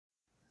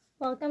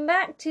Welcome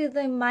back to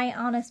the My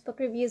Honest Book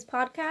Reviews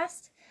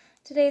podcast.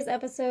 Today's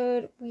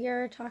episode, we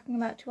are talking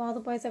about To All the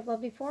Boys I've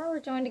Loved Before. We're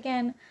joined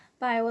again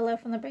by Willow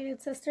from the Braided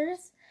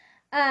Sisters.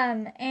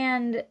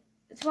 And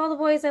To All the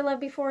Boys I Loved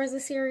Before is a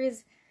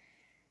series,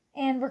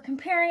 and we're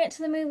comparing it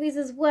to the movies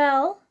as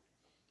well.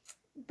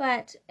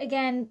 But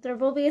again, there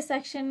will be a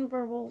section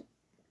where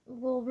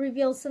we'll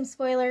reveal some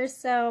spoilers,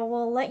 so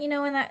we'll let you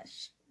know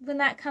when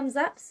that comes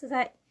up so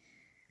that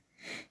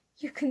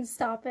you can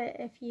stop it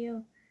if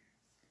you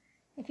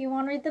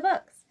want to read the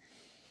books.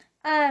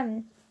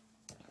 So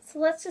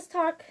let's just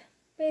talk,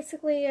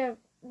 basically,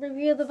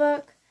 review the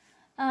book.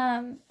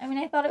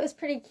 I thought it was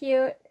pretty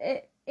cute.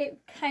 It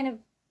kind of,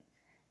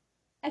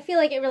 I feel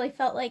like it really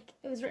felt like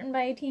it was written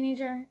by a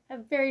teenager, a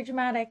very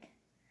dramatic,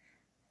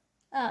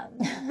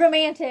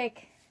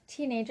 romantic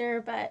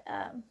teenager, but,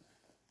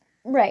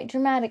 right,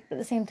 dramatic, but at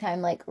the same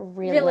time, like,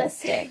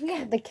 realistic.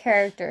 Yeah. The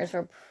characters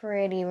were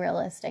pretty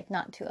realistic,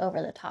 not too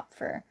over the top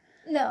for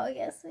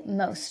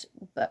most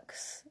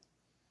books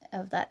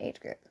of that age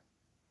group,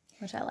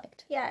 which I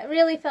liked. Yeah, it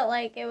really felt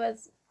like it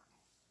was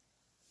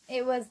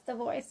the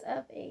voice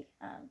of a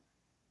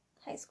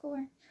high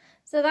schooler.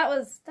 So that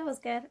was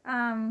good.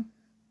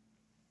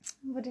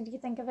 What did you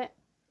think of it?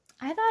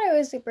 I thought it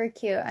was super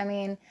cute. I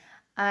mean,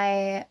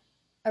 I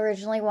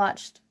originally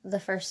watched the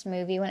first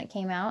movie when it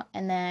came out,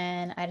 and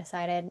then I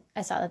saw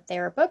that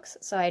they were books,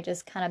 so I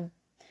just kind of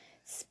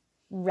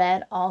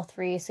read all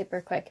three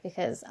super quick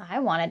because I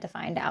wanted to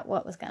find out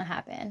what was going to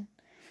happen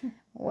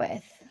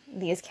with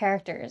these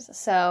characters.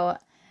 So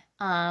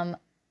I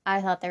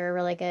thought they were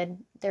really good.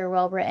 They were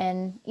well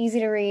written, easy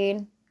to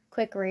read,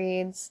 quick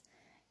reads,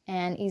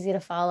 and easy to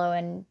follow,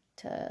 and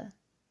you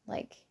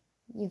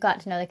got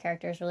to know the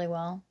characters really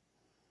well.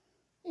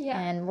 Yeah.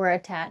 And were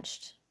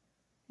attached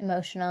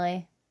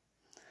emotionally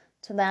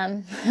to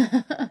them.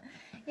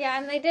 Yeah,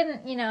 and they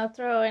didn't,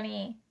 throw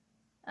any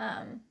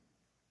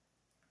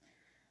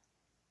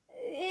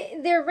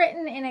they're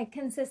written in a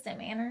consistent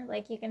manner.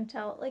 Like, you can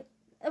tell, like,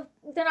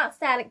 they're not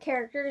static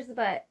characters,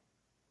 but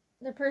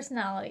their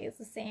personality is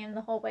the same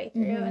the whole way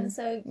through. Mm-hmm. And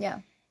so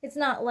it's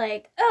not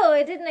like, oh,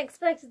 I didn't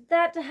expect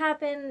that to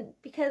happen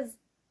because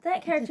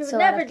that character would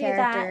never do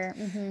that.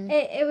 Mm-hmm.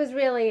 It was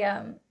really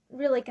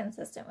really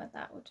consistent with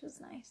that, which was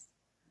nice.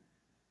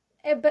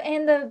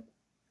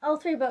 All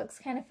three books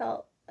kind of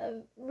felt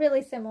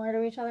really similar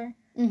to each other.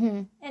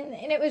 Mm-hmm.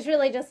 And it was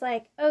really just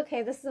like,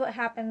 okay, this is what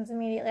happens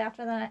immediately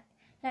after the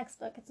next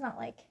book. It's not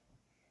like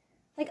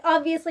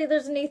obviously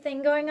there's a new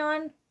thing going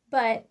on,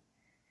 but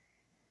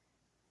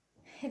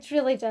it's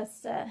really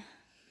just a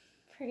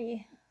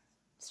pretty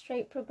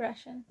straight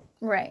progression.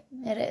 Right,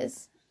 it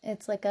is.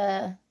 It's like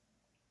just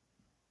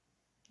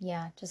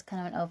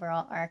kind of an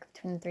overall arc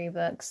between the three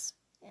books.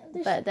 Yeah,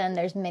 but then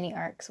there's mini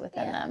arcs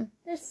within them.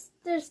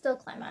 There's still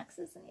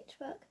climaxes in each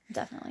book.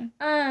 Definitely.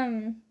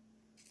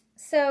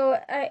 So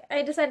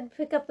I decided to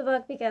pick up the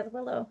book because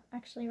Willow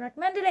actually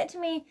recommended it to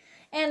me,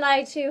 and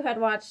I too had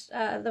watched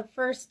the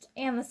first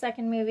and the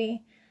second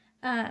movie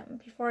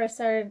before I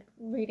started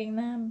reading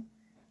them,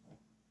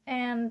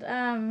 and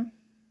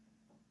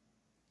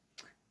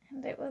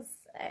it was,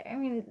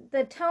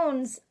 the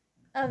tones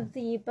of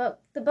the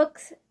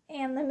books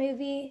and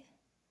the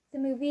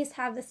movies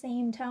have the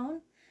same tone.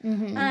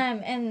 Mm-hmm.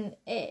 And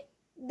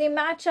they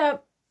match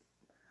up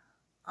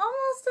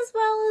almost as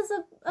well as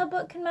a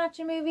book can match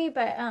a movie,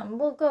 but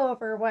we'll go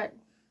over what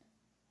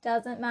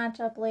doesn't match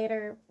up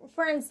later.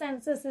 For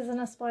instance, this isn't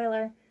a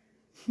spoiler.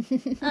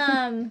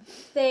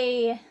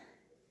 They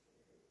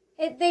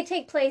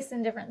take place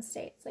in different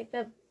states.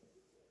 The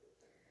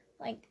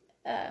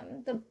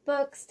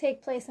books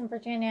take place in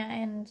Virginia,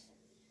 and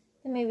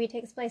the movie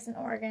takes place in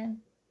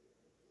Oregon.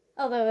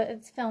 Although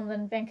it's filmed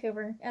in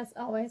Vancouver, as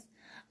always.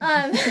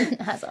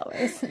 As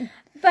always.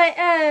 But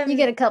you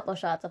get a couple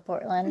shots of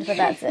Portland, but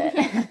that's it.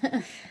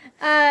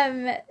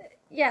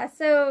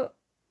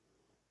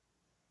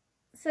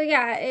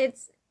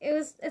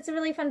 It's a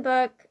really fun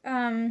book.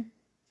 I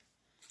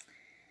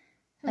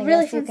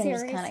guess you can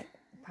just kind of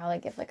probably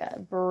give like a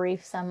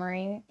brief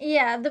summary.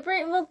 Yeah,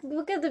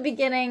 we'll give the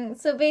beginning.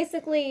 So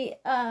basically,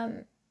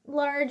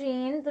 Lara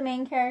Jean, the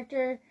main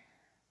character,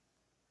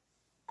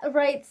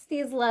 writes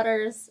these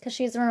letters because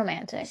she's a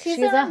romantic. She's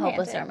a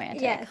hopeless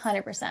romantic. Yes.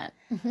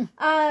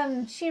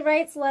 100%. She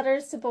writes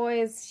letters to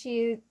boys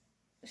she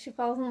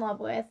falls in love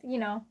with.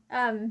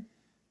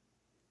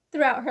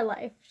 Throughout her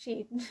life,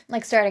 she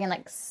starting in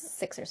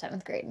 6th or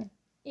 7th grade.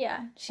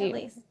 Yeah, she at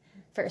least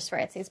first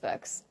writes these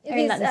books.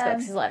 These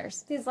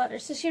letters. These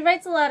letters. So she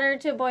writes a letter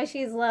to a boy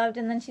she's loved,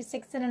 and then she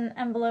sticks it in an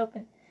envelope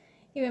and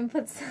even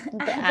puts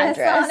the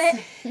address on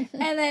it,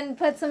 and then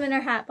puts them in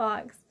her hat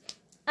box.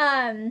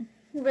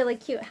 Really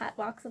cute hat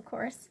box, of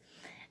course.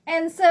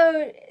 And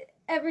so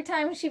every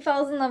time she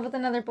falls in love with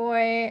another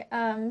boy,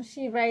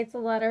 she writes a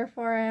letter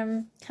for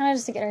him. Kind of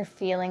just to get her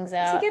feelings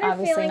out.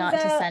 Obviously not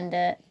to send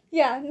it.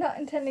 Yeah, not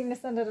intending to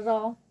send it at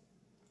all.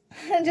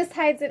 And just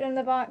hides it in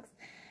the box.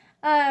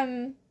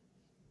 It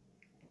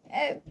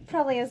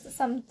probably is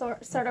some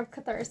sort of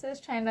catharsis,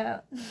 trying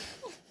to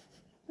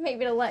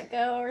maybe to let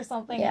go or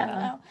something. Yeah. I don't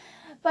know.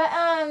 But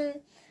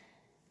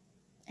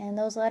and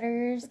those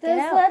letters those get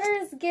out.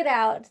 letters get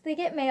out. They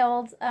get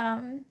mailed.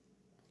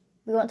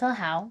 We won't tell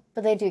how,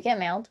 but they do get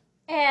mailed.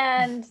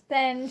 And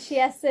then she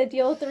has to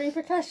deal with the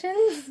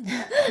repercussions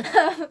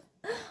of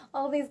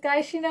all these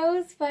guys she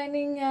knows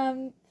finding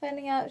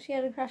out she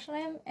had a crush on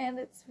him, and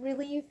it's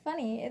really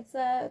funny. It's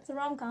a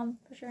rom-com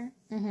for sure.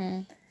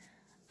 Mm-hmm.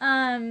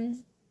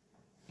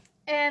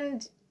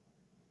 And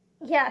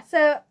yeah,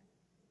 so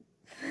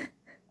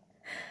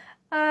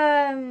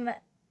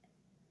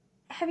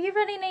have you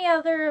read any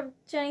other of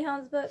Jenny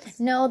Han's books?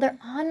 No, they're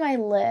on my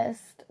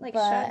list. Like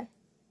but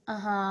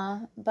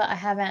but I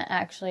haven't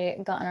actually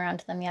gotten around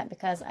to them yet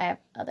because I have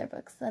other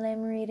books that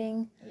I'm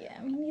reading.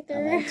 Yeah, me On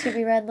neither. my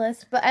to-be-read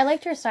list. But I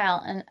liked her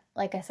style, and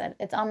like I said,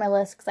 it's on my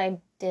list because I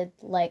did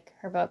like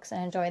her books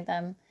and enjoyed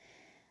them.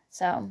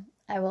 So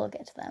I will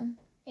get to them.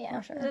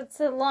 Yeah, sure. It's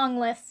a long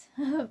list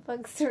of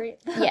books to read.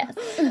 Yes.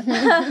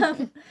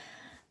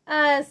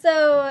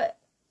 So,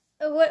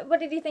 what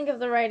did you think of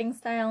the writing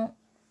style?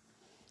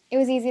 It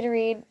was easy to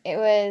read. It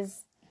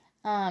was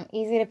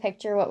easy to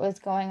picture what was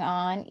going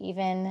on,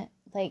 even,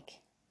 like,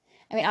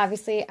 I mean,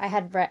 obviously, I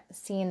had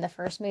seen the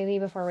first movie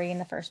before reading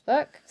the first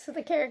book. So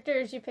the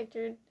characters you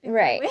pictured.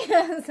 Right.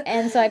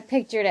 And so I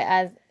pictured it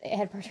as it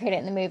had portrayed it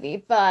in the movie,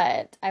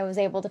 but I was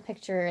able to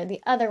picture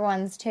the other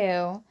ones,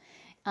 too,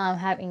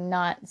 having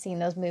not seen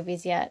those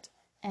movies yet.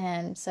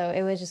 And so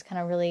it was just kind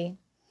of really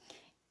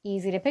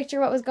easy to picture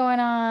what was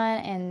going on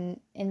and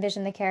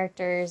envision the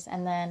characters,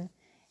 and then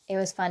it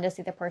was fun to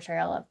see the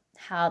portrayal of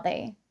how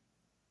they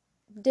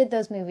did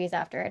those movies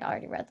after I'd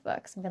already read the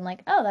books and been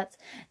like, oh, that's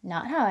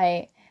not how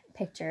I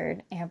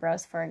pictured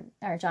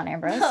John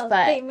Ambrose. Well,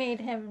 but they made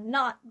him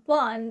not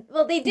blonde.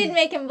 Well, they did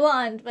make him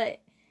blonde, but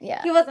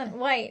yeah, he wasn't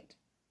white.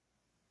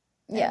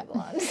 Yeah,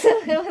 blonde. So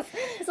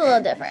it's a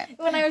little different.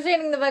 When I was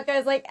reading the book, I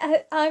was like,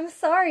 I'm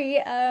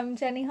sorry,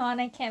 Jenny Han,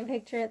 I can't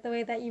picture it the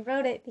way that you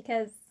wrote it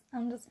because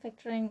I'm just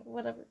picturing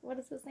what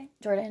is his name?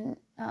 Jordan,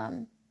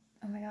 oh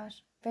my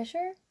gosh,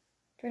 Fisher?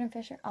 Jordan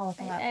Fisher? I'll look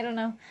him up. I don't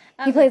know.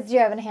 He plays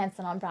Jeremy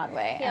Hansen on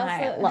Broadway, and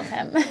I love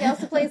him. He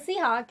also plays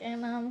Seahawk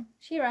in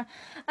She-Ra.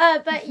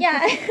 But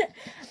yeah.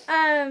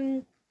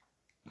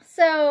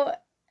 So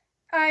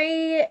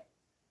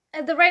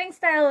the writing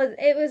style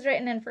it was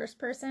written in first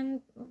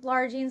person,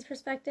 Lara Jean's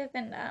perspective,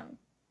 and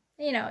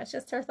it's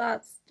just her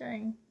thoughts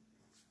during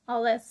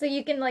all this, so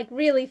you can like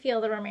really feel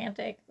the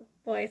romantic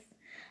voice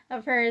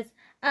of hers,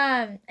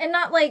 and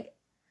not like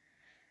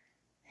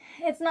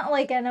it's not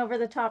like an over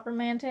the top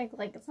romantic,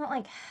 like it's not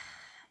like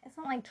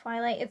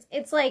Twilight.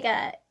 It's like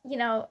a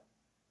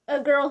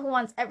girl who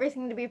wants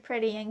everything to be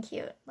pretty and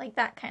cute, like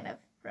that kind of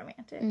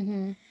romantic.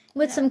 Mm-hmm.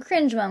 With some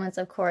cringe moments,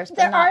 of course, but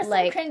there not are some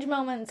like cringe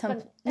moments,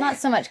 but not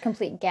so much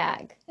complete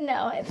gag.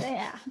 No,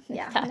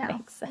 That no,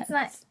 makes sense. it's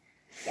not.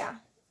 Yeah,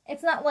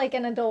 it's not like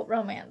an adult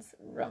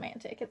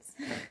romantic. It's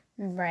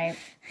right.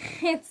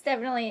 It's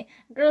definitely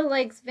a girl who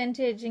likes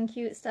vintage and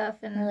cute stuff,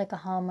 and or like a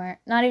Hallmark.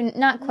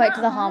 Not quite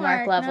to the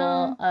Hallmark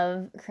level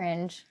of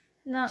cringe.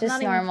 Not just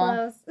not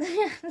normal.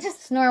 Even close.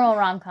 Just normal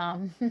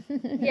rom-com.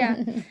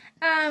 Yeah.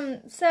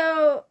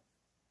 So,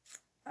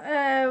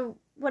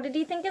 what did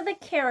you think of the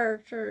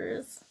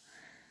characters?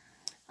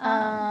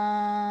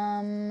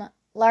 Lara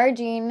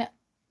Jean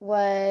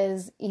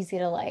was easy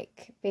to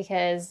like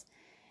because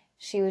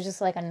she was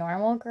just like a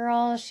normal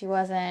girl. She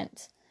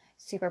wasn't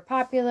super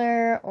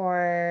popular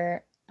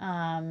or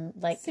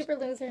like super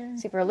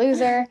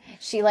loser.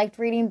 She liked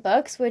reading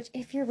books, which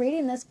if you're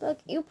reading this book,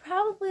 you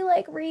probably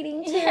like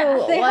reading too. Yeah,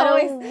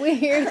 what a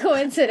weird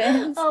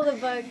coincidence. All the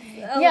books.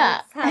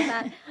 Yeah. Have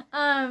that.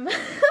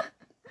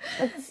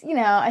 It's,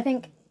 I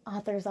think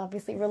authors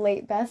obviously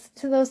relate best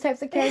to those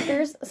types of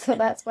characters, so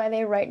that's why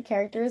they write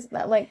characters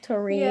that like to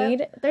read.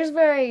 Yep. There's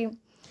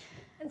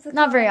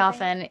not very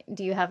often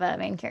do you have a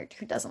main character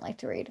who doesn't like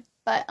to read.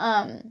 But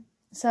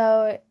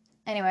so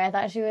anyway, I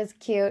thought she was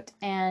cute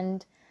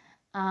and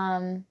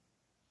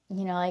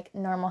like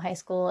normal high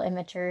school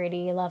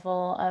immaturity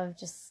level of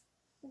just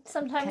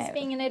sometimes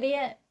being an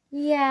idiot.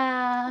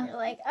 Yeah. You're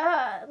like,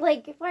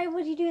 why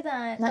would you do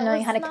that? Not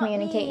knowing how to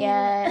communicate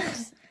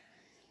yet.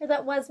 Or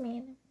that was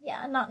mean.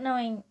 Yeah, not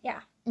knowing,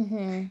 yeah.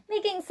 Mm-hmm.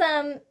 Making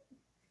some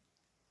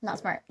not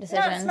smart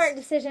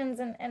decisions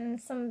and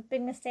some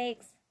big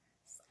mistakes.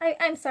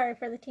 I'm sorry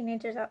for the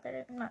teenagers out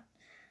there. I'm not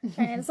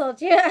trying to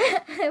insult you.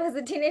 I was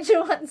a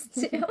teenager once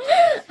too.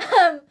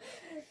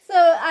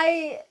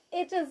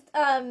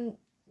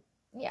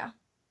 Yeah.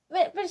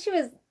 But she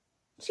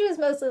was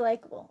mostly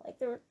likable. Like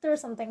there were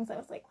some things I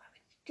was like, why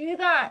would you do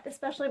that?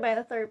 Especially by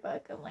the third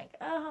book. I'm like,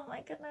 oh my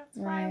goodness,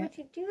 why would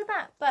you do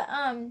that?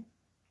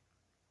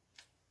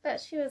 But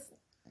she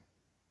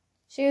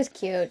was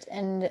cute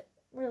and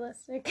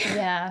realistic.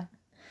 Yeah.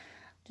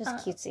 Just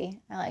cutesy.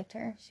 I liked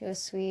her. She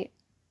was sweet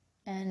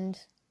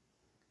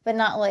but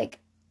not like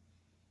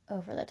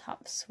over the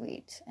top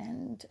sweet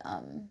and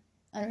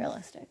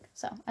unrealistic.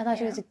 So I thought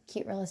she was a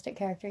cute, realistic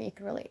character you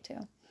could relate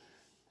to.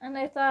 And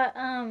I thought,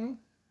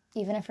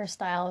 even if her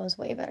style was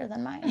way better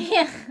than mine.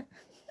 Yeah.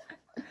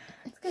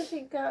 It's because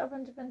she got a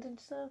bunch of vintage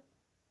stuff.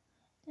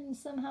 and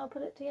somehow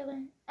put it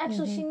together.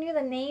 Actually, she knew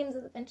the names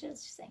of the vintage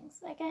things.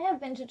 Like, I have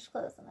vintage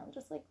clothes, and I'm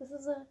just like, this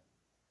is a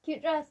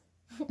cute dress.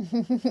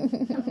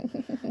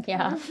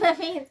 Yeah. That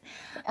means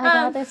I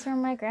got this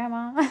from my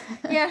grandma.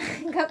 yeah,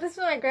 I got this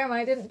from my grandma.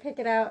 I didn't pick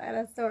it out at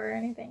a store or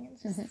anything.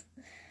 It's just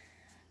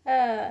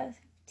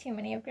too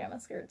many of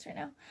grandma's skirts right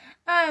now.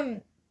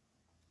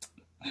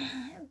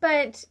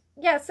 But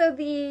yeah, so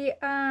the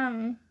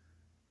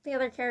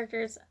other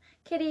characters,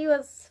 Kitty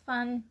was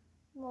fun,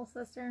 little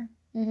sister.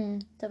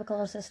 Typical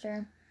little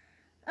sister.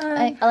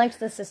 I liked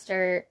the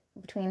sister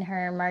between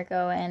her,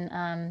 Margot,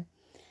 and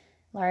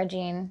Lara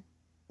Jean.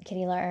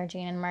 Kitty, Lara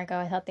Jean, and Margot.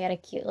 I thought they had a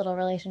cute little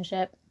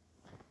relationship.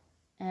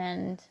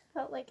 And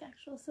felt like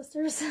actual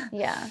sisters.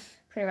 Yeah,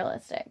 pretty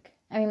realistic.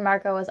 I mean,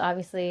 Margot was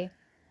obviously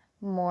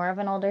more of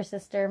an older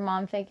sister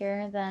mom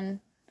figure than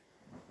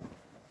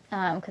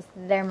because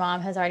their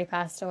mom has already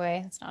passed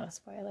away. It's not a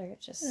spoiler.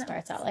 It just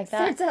starts out like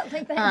that. Starts out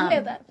like that. You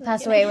know that.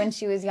 Passed away when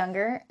she was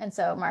younger, and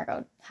so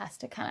Margot has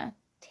to kind of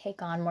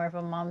take on more of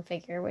a mom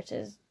figure, which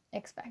is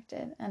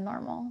expected and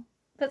normal.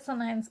 But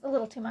sometimes a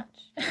little too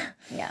much.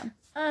 Yeah.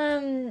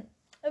 And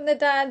the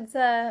dad's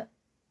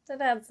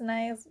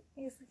nice.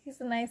 He's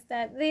a nice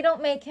dad. They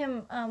don't make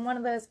him one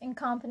of those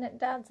incompetent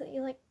dads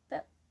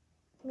that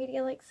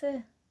media likes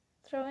to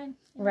throw in.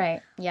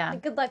 Right. Yeah. The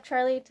Good Luck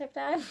Charlie type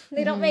dad.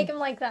 They don't make him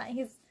like that.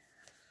 He's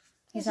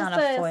not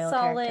just a foil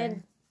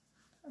character.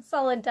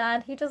 Solid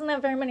dad. He doesn't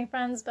have very many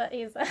friends, but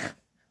he's a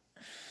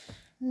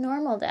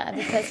normal dad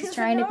because he's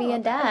trying to be a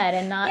dad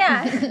and not.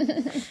 Yeah.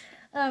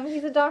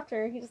 He's a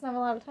doctor. He doesn't have a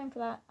lot of time for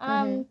that.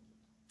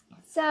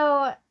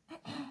 So.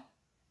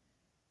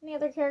 Any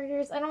other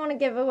characters? I don't want to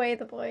give away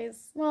the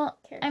boys'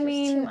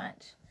 characters too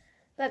much,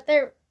 but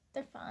they're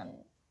fun.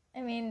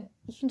 I mean,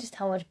 you can just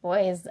tell which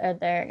boys are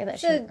there.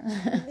 So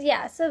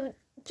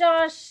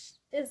Josh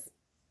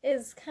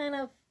is kind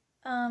of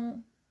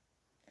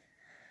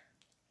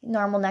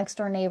normal next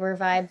door neighbor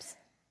vibes,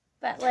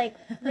 but like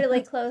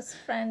really close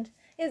friend.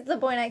 Is the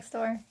boy next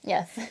door?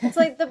 Yes, it's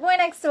like the boy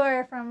next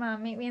door from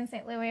Meet Me in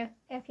St. Louis.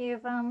 If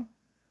you've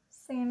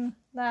seen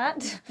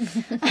that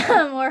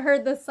or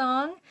heard the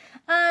song.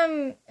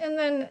 And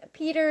then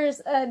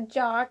Peter's a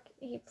jock.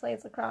 He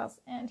plays lacrosse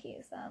and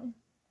he's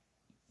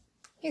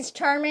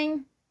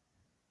charming,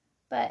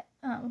 but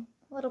a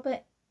little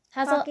bit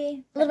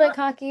cocky. A little bit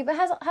cocky, but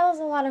has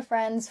a lot of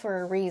friends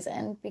for a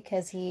reason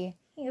because he's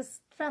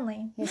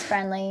friendly. He's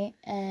friendly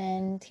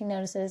and he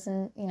notices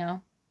and,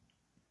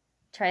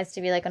 tries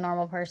to be like a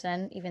normal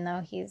person even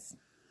though he's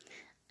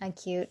a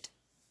cute,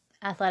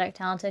 athletic,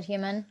 talented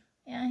human.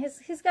 Yeah,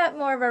 he's got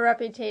more of a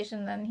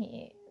reputation than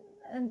he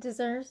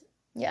deserves.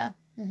 Yeah.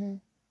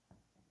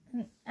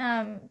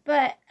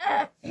 But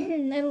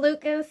and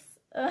Lucas,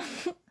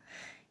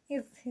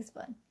 he's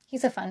fun.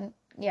 He's a fun,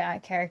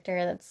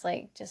 character that's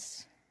like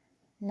just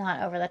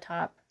not over the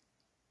top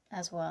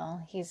as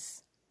well.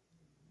 He's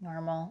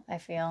normal, I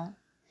feel.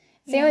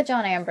 Same with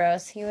John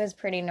Ambrose. He was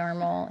pretty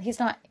normal.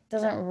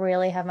 Doesn't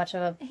really have much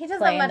of a He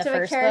doesn't have much of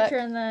a character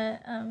in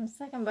the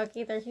second book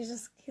either.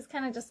 He's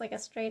kind of just like a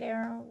straight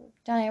arrow.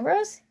 John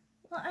Ambrose?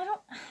 Well, I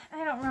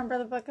don't remember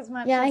the book as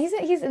much. Yeah, he's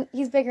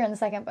bigger in the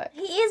second book.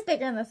 He is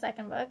bigger in the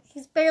second book.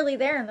 He's barely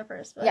there in the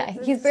first book. Yeah,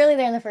 he's barely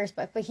there in the first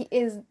book, but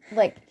he's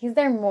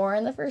there more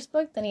in the first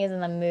book than he is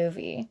in the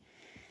movie.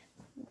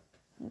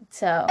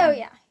 So. Oh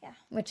yeah.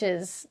 Which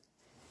is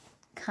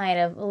kind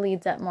of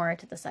leads up more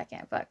to the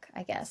second book,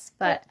 I guess.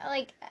 But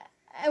like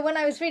when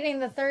I was reading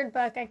the third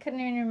book, I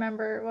couldn't even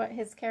remember what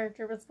his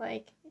character was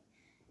like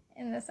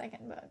in the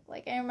second book.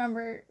 Like, I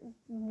remember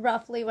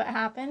roughly what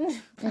happened.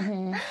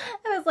 I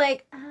was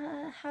like,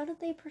 how did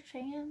they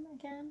portray him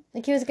again?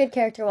 Like, he was a good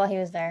character while he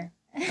was there.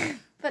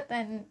 But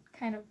then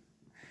kind of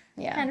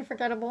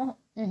forgettable.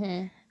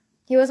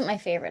 He wasn't my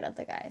favorite of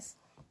the guys.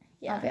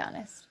 Yeah. I'll be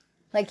honest.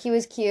 Like, he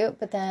was cute,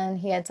 but then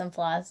he had some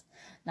flaws.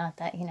 Not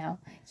that,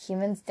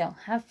 humans don't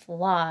have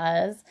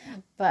flaws,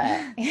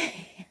 but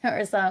there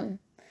were some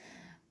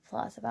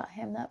flaws about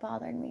him that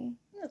bothered me.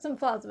 There's some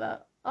flaws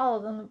about all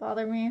of them that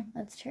bothered me.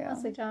 That's true.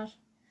 Mostly Josh.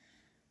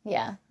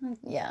 Yeah. I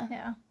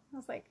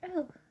was like,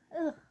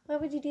 ugh, why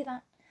would you do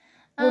that?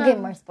 We'll get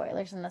more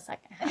spoilers in the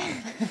second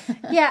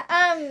half.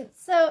 Yeah,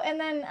 so, and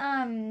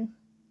then,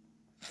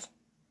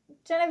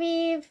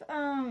 Genevieve,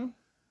 I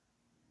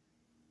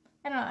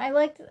don't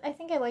know, I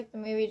think I liked the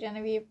movie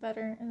Genevieve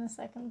better in the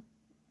second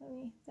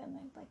movie than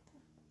I liked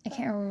it. I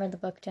can't remember the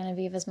book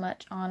Genevieve as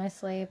much,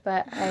 honestly,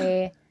 but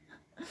I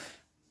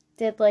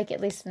did like,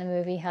 at least in the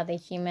movie, how they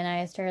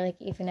humanized her, like,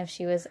 even if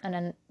she was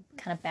an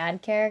kind of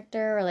bad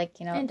character, or, like,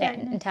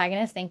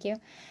 antagonist, thank you.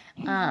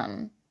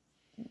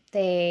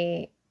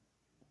 They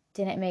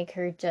didn't make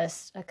her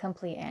just a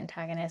complete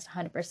antagonist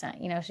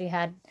 100%. She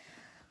had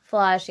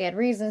flaws, she had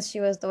reasons she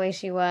was the way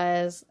she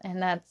was,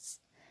 and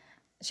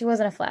she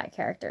wasn't a flat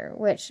character,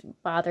 which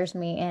bothers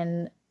me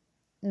in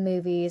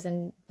movies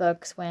and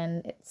books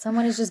when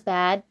someone is just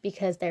bad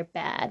because they're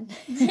bad.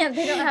 Yeah,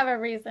 they don't have a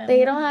reason.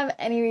 They don't have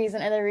any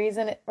reason, and the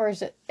reason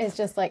is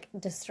just like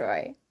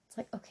destroy. It's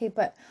like, okay,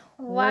 but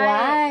why?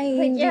 why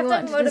Like, do you have to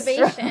have want to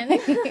motivation.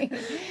 destroy?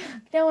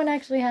 No one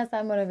actually has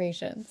that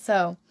motivation.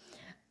 So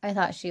I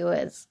thought she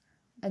was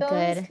a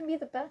Villains good. can be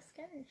the best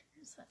characters.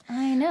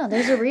 I know.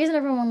 There's a reason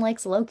everyone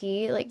likes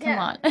Loki. Like, come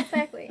on.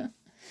 Exactly.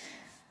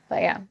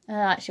 But yeah, I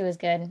thought she was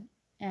good.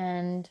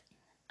 And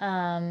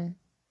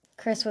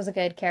Chris was a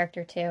good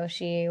character too.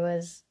 She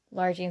was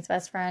Lara Jean's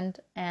best friend.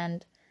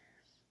 And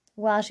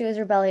while she was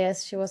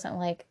rebellious, she wasn't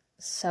like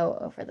so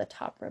over the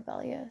top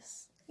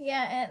rebellious.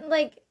 Yeah, and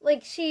like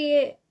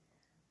she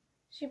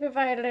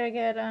provided a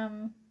good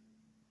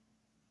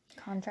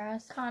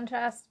contrast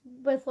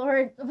with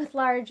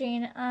Lara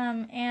Jean,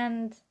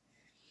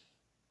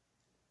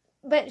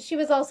 but she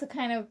was also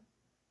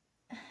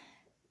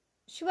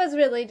she was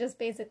really just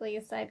basically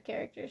a side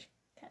character. She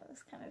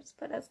was kind of just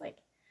put as like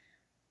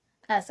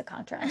as a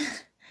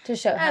contrast to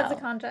show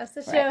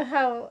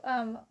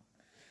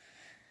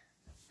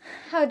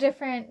how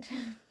different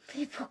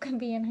people can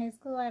be in high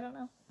school. I don't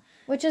know,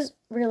 which is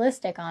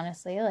realistic,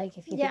 honestly. Like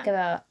if you think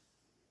about,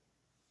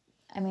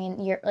 I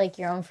mean, your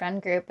own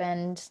friend group,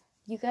 and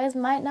you guys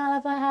might not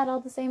have had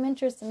all the same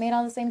interests and made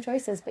all the same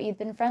choices, but you've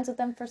been friends with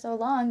them for so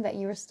long that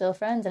you were still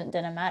friends, and it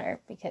didn't matter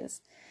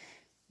because,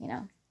 you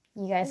know,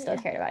 you guys still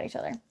cared about each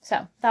other.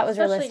 So that was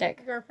especially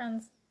realistic. Your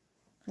friends.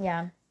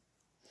 Yeah.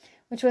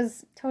 Which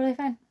was totally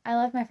fine. I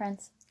love my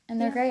friends,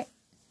 and they're great.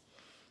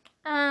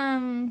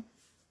 All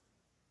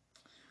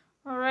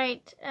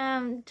right.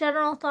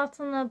 General thoughts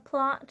on the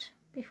plot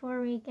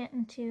before we get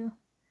into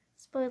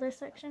spoiler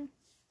section.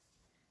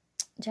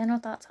 General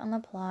thoughts on the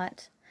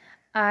plot.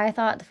 I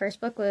thought the first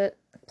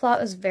plot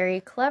was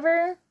very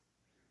clever.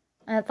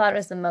 I thought it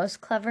was the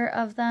most clever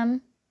of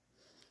them.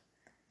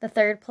 The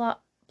third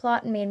plot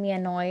made me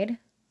annoyed.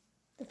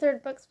 The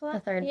third book's plot? The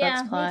third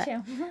book's plot. Me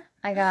too.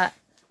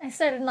 I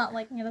started not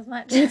liking it as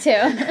much. Me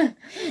too.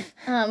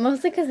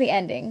 Mostly because the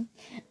ending.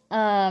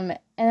 And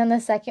then the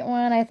second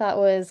one I thought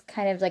was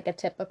kind of like a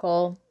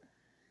typical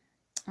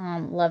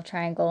love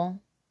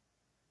triangle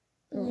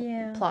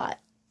plot.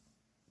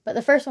 But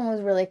the first one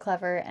was really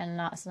clever and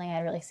not something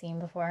I'd really seen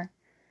before.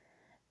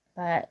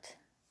 But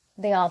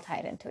they all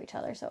tied into each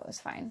other, so it was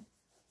fine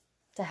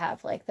to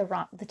have like the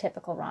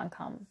typical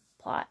rom-com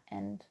plot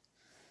and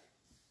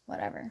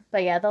whatever.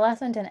 But yeah, the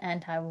last one didn't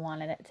end how I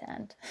wanted it to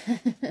end.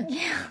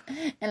 Yeah.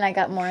 And I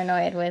got more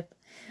annoyed with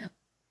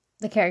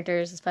the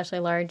characters, especially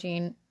Lara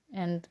Jean,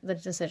 and the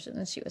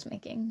decisions she was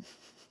making.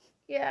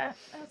 Yeah.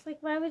 I was like,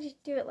 why would you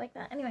do it like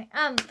that? Anyway,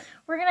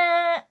 we're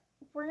gonna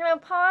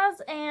pause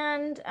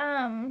and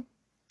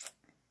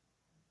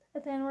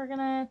then we're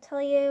gonna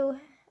tell you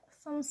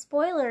some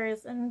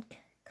spoilers and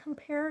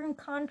compare and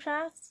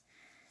contrast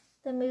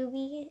the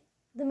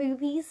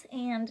movies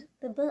and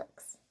the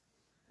books.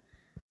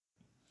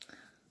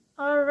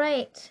 All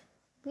right,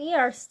 we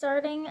are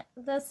starting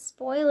the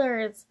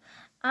spoilers.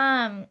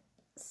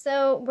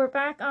 So we're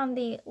back on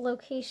the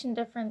location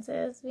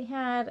differences. We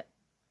had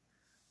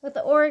with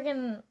the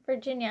Oregon,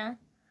 Virginia,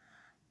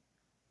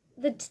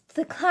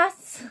 the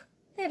class,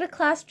 they had a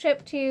class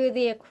trip to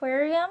the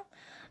aquarium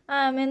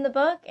in the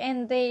book,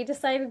 and they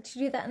decided to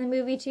do that in the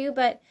movie too,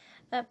 but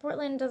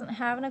Portland doesn't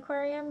have an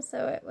aquarium,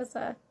 so it was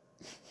a...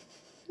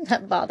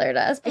 That bothered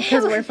us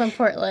because we're from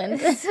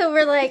Portland. So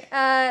we're like,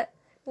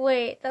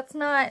 wait, that's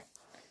not...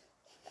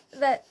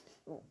 That...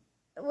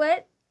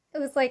 What? It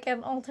was like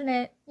an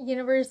alternate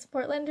universe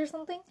Portland or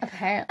something?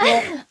 Apparently.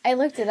 Well, I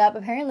looked it up.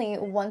 Apparently,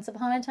 once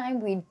upon a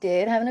time, we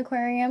did have an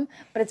aquarium,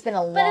 but it's been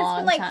a long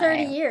time. But it's been like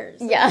 30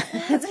 years. Yeah,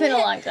 it's been a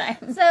long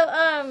time.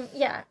 So,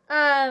 yeah.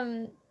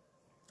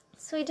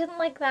 So we didn't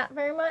like that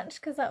very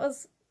much because that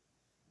was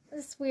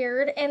just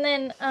weird. And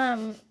then,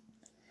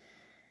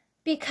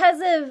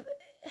 because of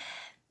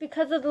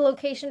the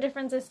location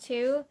differences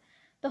too,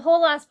 the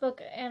whole last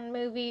book and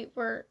movie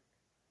were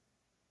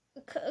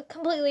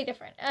completely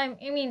different. I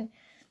mean,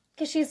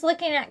 because she's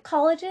looking at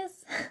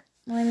colleges.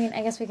 Well, I mean,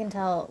 I guess we can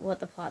tell what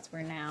the plots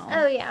were now.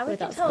 Oh yeah, we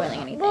without can tell. Spoiling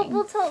anything.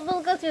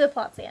 We'll go through the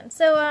plots again.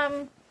 So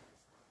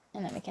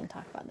and then we can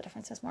talk about the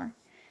differences more.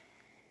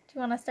 Do you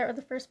want to start with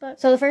the first book?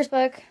 So the first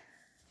book,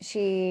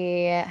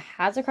 she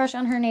has a crush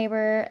on her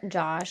neighbor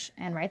Josh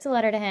and writes a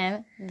letter to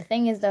him. The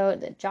thing is though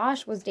that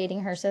Josh was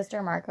dating her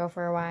sister Marco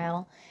for a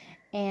while,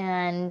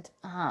 and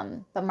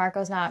but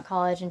Marco's not at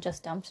college and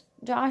just dumped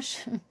Josh.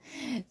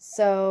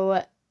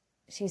 So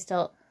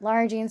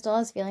Lara Jean still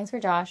has feelings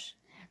for Josh,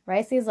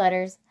 writes these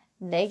letters.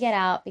 They get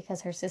out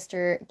because her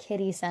sister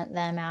Kitty sent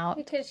them out.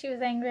 Because she was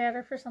angry at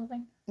her for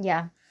something.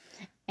 Yeah.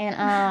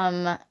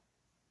 And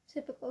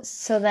typical.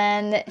 So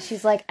then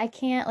she's like, I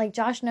can't, like,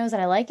 Josh knows that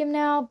I like him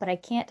now, but I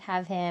can't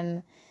have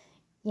him,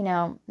 you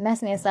know,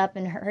 messing us up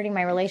and hurting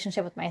my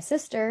relationship with my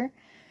sister.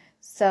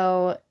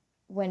 So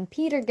when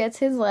Peter gets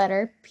his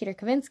letter, Peter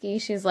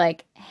Kavinsky, she's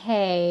like,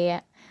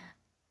 hey,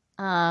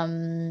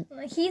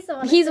 he's the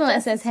one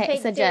that says, hey,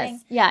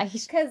 suggests. Yeah,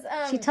 because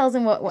she tells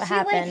him what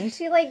happened.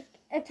 She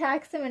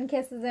attacks him and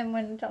kisses him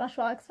when Josh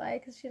walks by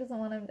because she doesn't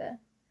want him to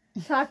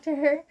talk to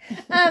her.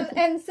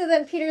 And so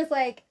then Peter's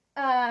like,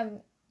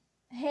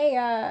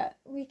 hey,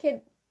 we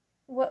could,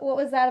 what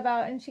was that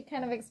about? And she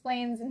kind of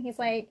explains, and he's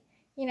like,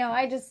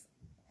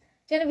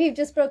 Genevieve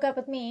just broke up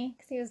with me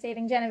because he was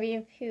dating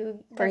Genevieve,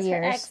 who was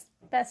her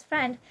ex-best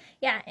friend.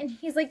 Yeah, and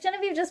he's like,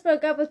 Genevieve just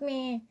broke up with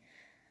me.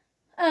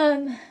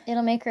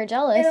 It'll make her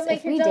jealous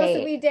if we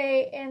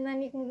date, and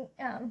then you can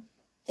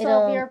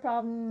solve your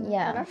problem.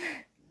 Yeah,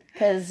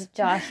 because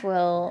Josh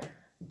will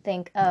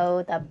think,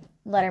 oh, that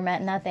letter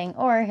meant nothing,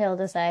 or he'll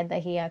decide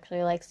that he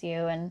actually likes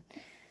you, and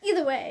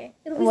either way,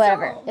 it'll be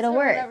whatever, solved, it'll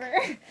work.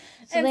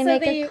 So they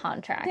make a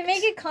contract. They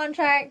make a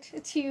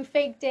contract to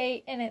fake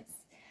date, and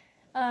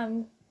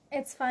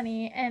it's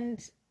funny,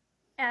 and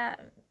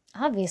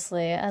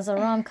obviously, as a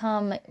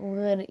rom-com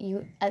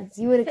as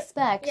you would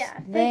expect,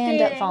 they end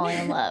up falling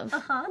in love.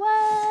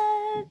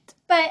 What?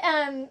 But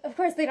of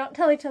course, they don't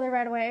tell each other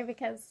right away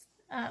because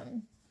they're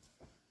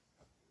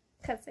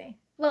high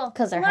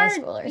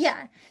schoolers.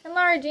 Yeah, and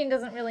Lara Jean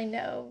doesn't really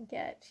know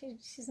yet.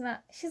 She's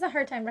a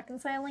hard time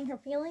reconciling her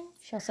feelings.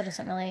 She also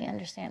doesn't really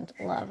understand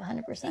love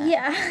 100%.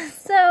 Yeah.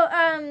 So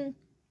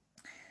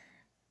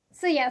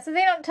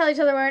they don't tell each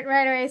other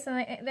right away, so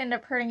they end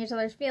up hurting each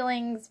other's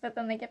feelings, but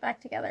then they get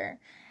back together.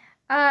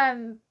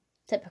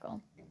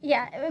 Typical.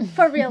 Yeah,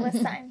 for real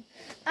this time.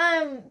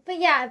 And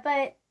then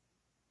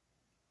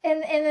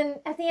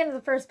at the end of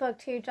the first book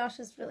too, Josh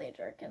is really a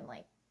jerk, and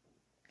like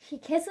he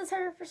kisses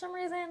her for some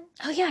reason.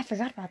 Oh yeah, I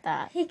forgot about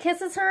that. He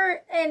kisses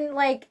her, and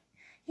like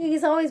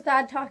he's always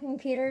bad talking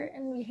Peter,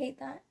 and we hate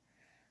that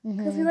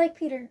because we like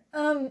Peter.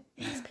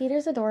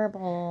 Peter's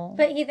adorable,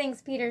 but he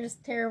thinks Peter's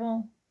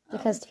terrible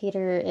because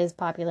Peter is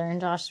popular, and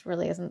Josh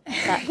really isn't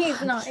that he's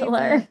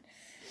popular. Not.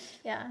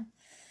 Yeah.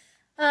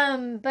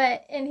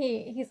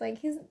 He's like,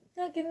 he's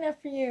not good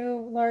enough for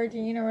you, Lara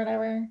Jean, or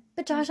whatever.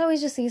 But Josh always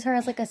just sees her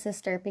as like a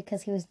sister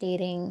because he was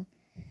dating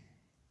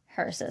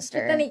her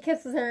sister. But then he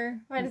kisses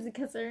her. Why does he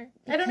kiss her?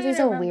 I don't even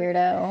remember. He's a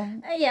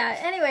weirdo. Yeah,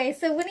 anyway,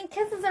 so when he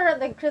kisses her at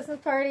the Christmas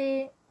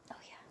party. Oh,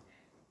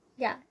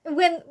 yeah. Yeah.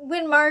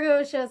 When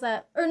Margot shows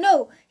up. Or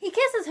no, he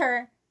kisses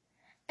her.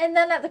 And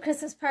then at the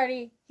Christmas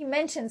party, he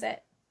mentions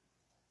it.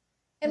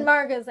 And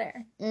Margot's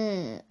there.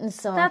 It's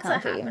so that's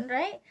uncomfy. What happened,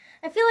 right?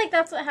 I feel like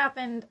that's what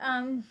happened.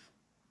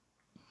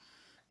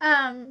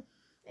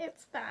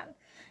 It's bad.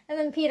 And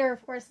then Peter,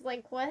 of course, is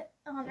like, what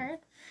on earth?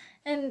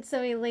 And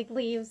so he, like,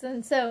 leaves.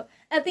 And so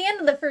at the end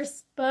of the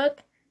first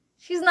book,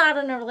 she's not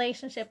in a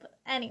relationship with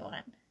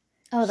anyone.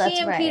 Oh, that's right.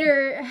 She and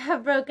Peter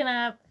have broken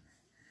up.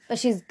 But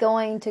she's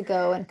going to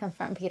go and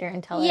confront Peter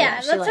and tell him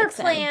that she likes him. Yeah, that's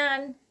her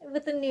plan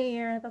with the new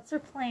year. That's her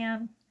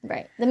plan.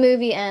 Right. The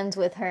movie ends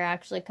with her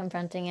actually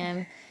confronting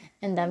him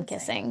and them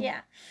kissing.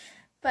 Yeah.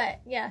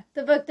 But, yeah,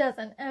 the book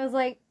doesn't. I was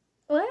like,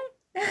 what?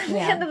 At the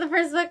end of the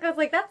first book, I was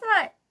like, that's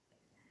not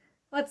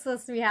what's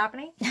supposed to be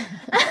happening.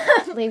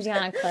 Leaves you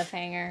on a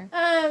cliffhanger.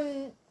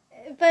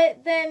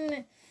 But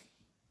then...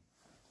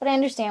 But I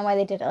understand why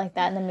they did it like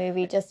that in the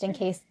movie, just in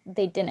case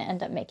they didn't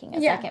end up making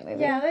a second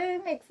movie. Yeah,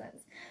 it makes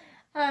sense.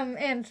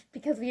 And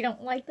because we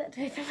don't like that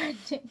type of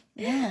ending.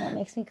 Yeah, it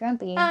makes me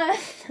grumpy. And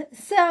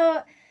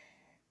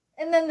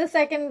then the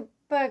second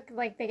book,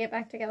 like, they get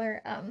back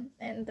together,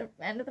 and the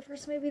end of the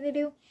first movie they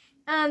do.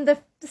 The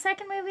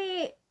second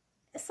movie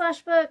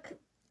 / book...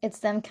 It's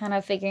them kind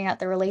of figuring out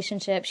the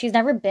relationship. She's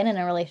never been in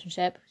a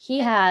relationship. He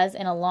has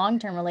in a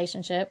long-term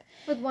relationship.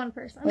 With one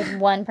person.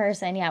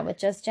 With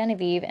just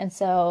Genevieve. And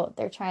so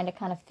they're trying to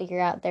kind of figure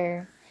out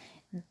their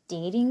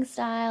dating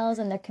styles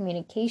and their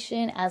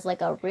communication as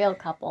like a real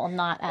couple,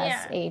 not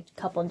as a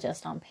couple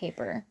just on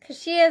paper.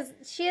 Because he has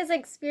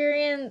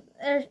experience,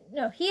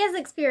 he has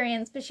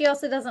experience, but she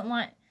also doesn't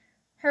want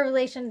her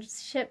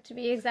relationship to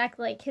be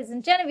exactly like his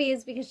and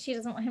Genevieve's because she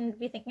doesn't want him to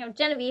be thinking of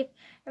Genevieve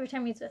every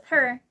time he's with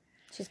her.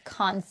 She's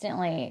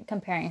constantly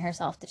comparing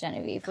herself to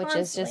Genevieve, which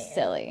is just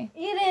silly.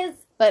 It is.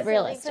 But silly,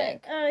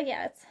 realistic. But,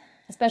 it's...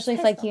 Especially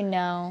if, like, you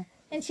know...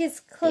 And she's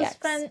close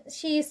friends.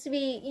 She used to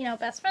be,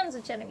 best friends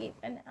with Genevieve.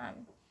 And,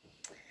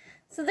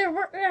 so they're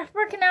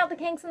working out the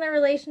kinks in their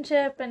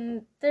relationship,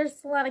 and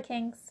there's a lot of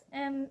kinks.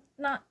 And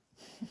not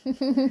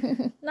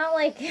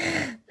like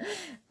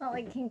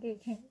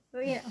kinky kinks,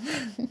 but,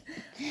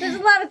 there's a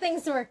lot of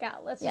things to work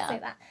out. Let's just say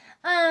that.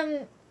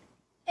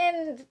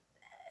 And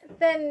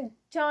then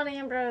John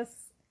Ambrose,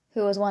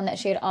 who was one that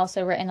she had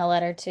also written a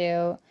letter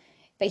to,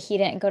 but he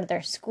didn't go to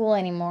their school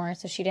anymore,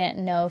 so she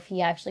didn't know if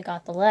he actually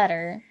got the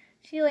letter.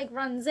 She, like,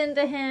 runs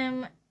into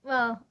him,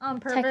 on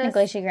purpose.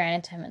 Technically, she ran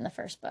into him in the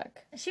first book.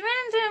 She ran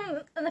into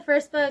him in the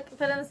first book,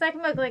 but in the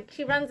second book, like,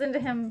 she runs into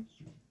him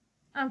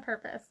on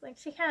purpose. Like,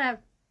 she kind of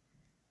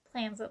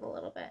plans it a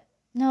little bit.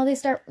 No,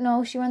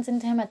 she runs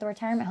into him at the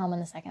retirement home in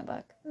the second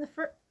book.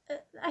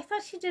 I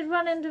thought she did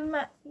run into him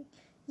at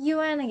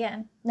UN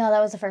again. No, that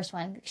was the first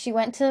one. So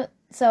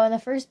in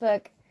the first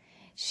book,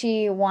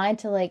 she wanted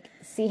to, like,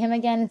 see him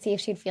again and see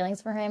if she had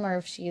feelings for him or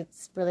if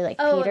she's really like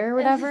Peter or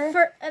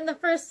whatever. And the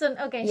first one,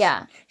 okay.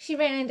 Yeah. She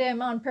ran into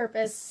him on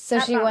purpose. So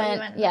she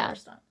went,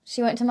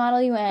 she went to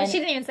Model UN. But she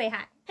didn't even say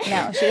hi.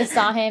 No, she just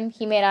saw him,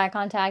 he made eye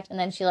contact, and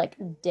then she, like,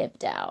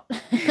 dipped out.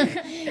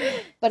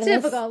 But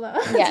typical, though.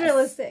 Yes. It's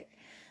realistic.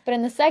 But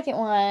in the second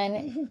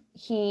one,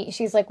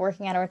 she's, like,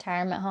 working at a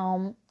retirement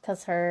home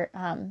because her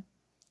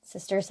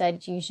sister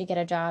said, you should get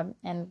a job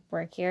and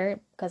work here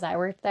because I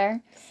worked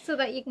there. So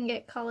that you can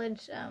get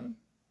college.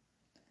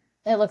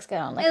 It looks good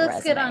on, like, it a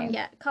looks resume. good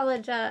on,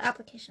 college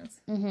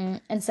applications. Mm-hmm.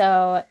 And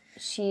so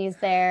she's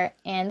there,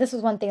 and this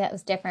was one thing that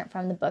was different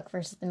from the book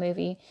versus the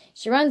movie.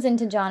 She runs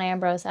into John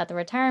Ambrose at the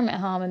retirement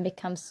home and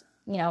becomes,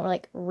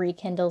 like,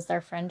 rekindles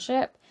their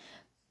friendship.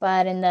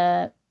 But in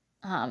the,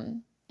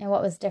 and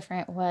what was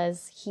different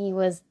was he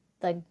was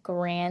the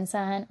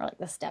grandson, or like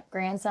the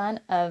step-grandson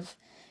of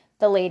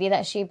the lady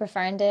that she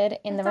befriended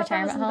in the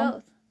retirement home.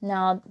 Both.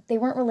 No, they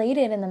weren't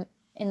related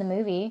in the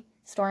movie.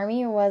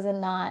 Stormy was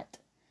not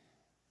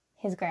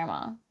his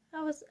grandma.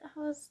 How was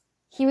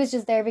He was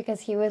just there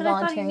because he was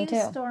volunteering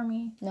too.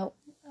 Stormy. Nope.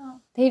 Oh.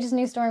 He just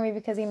knew Stormy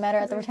because he met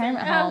her at the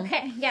retirement home.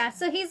 Okay, yeah.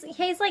 So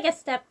he's like a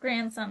step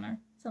grandson or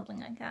something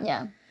like that.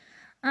 Yeah.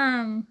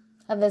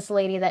 Of this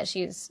lady that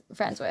she's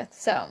friends with.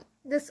 So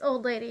this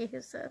old lady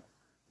who's a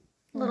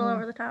little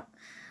over the top.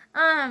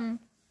 But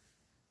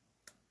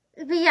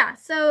yeah,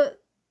 so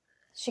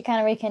she kind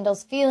of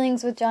rekindles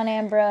feelings with John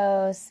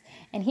Ambrose,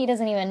 and he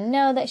doesn't even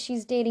know that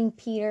she's dating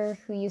Peter,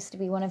 who used to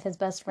be one of his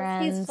best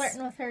friends. He's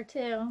flirting with her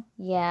too.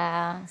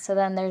 Yeah. So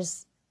then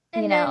there's,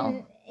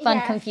 fun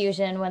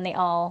confusion when they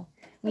all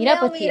meet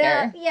up with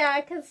Peter.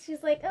 Yeah, because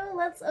she's like, oh,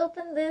 let's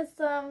open this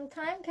time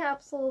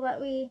capsule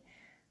that we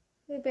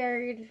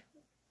buried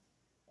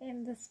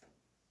in this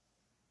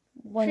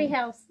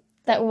treehouse.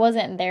 That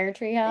wasn't their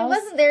treehouse? It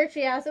wasn't their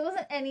treehouse. It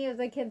wasn't any of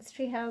the kids'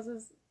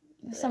 treehouses.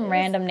 Some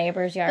random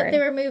neighbor's yard. But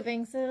they were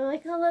moving, so they're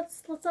like, oh,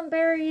 let's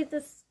unbury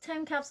this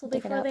time capsule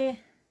before they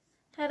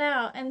head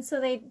out. And so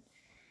they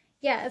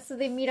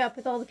meet up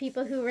with all the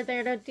people who were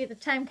there to do the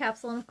time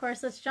capsule. And of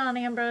course, it's John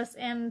Ambrose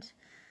and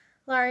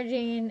Lara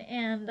Jean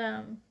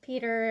and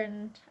Peter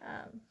and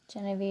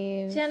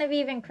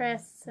Genevieve and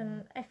Chris.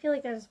 And I feel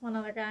like there's one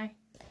other guy.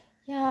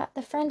 Yeah,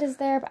 the friend is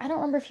there, but I don't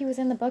remember if he was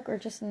in the book or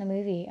just in the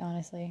movie,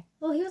 honestly.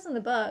 Well, he was in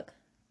the book.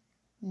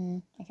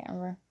 I can't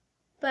remember.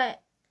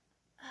 But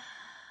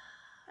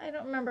I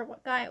don't remember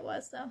what guy it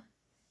was, though.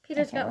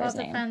 Peter's got lots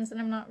of friends, and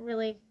I'm not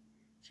really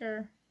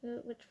sure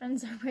which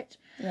friends are which.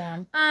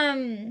 Yeah.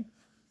 A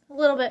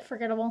little bit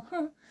forgettable.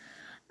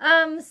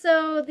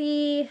 So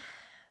the...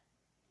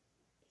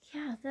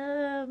 Yeah,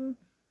 and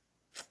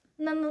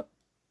then,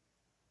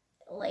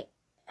 like,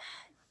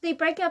 they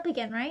break up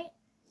again, right?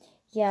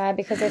 Yeah,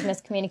 because there's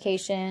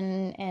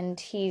miscommunication, and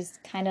he's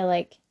kind of,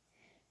 like,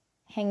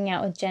 hanging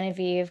out with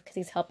Genevieve because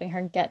he's helping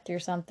her get through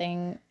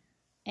something,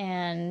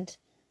 and...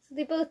 So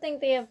they both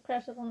think they have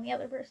crushes on the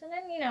other person,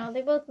 and,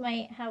 they both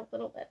might have a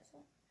little bit,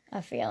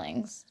 of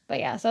feelings. But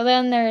yeah, so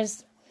then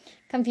there's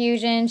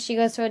confusion. She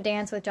goes to a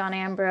dance with John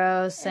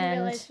Ambrose, and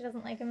realizes she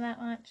doesn't like him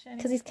that much.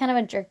 Because he's kind of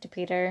a jerk to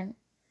Peter.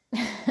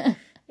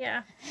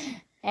 Yeah.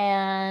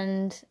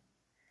 And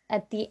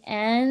at the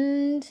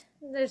end...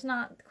 There's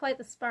not quite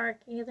the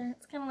spark either.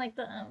 It's kind of like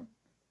the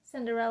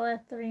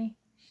Cinderella 3.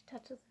 She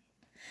touches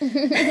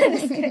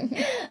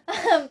it.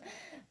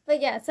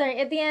 But yeah, sorry.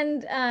 At the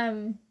end,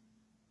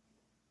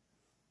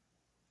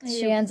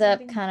 she ends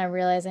up kind of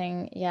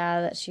realizing,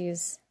 that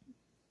she's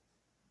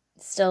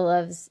still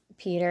loves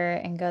Peter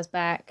and goes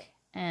back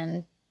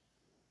and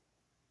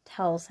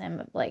tells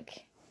him,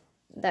 like,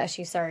 that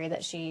she's sorry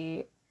that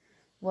she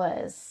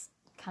was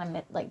kind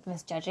of, like,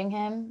 misjudging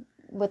him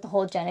with the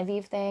whole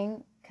Genevieve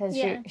thing. Because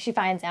she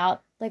finds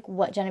out, like,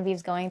 what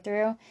Genevieve's going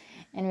through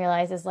and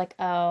realizes, like,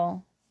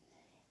 oh,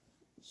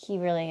 he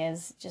really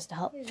is just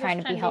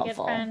trying to be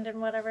helpful. Be a good friend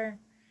and whatever.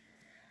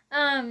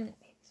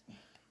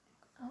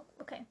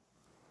 Okay.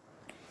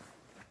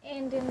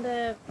 And in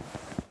the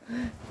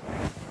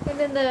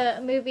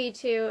movie,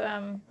 too,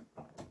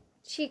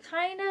 she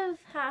kind of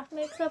half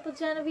makes up with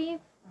Genevieve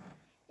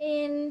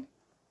in,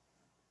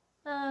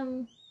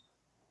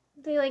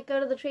 they, like, go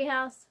to the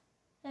treehouse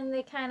and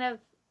they kind of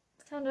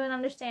come to an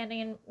understanding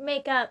and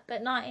make up,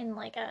 but not in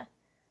like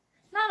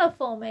not a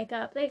full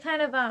makeup. They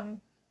kind of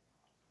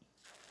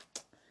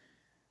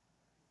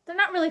they're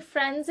not really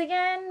friends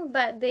again,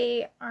 but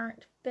they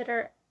aren't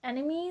bitter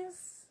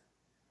enemies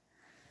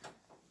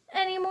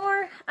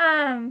anymore.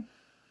 And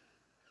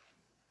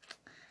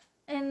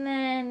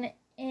then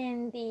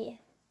in the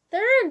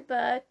third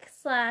book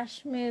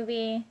 /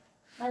 movie,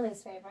 my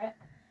least favorite.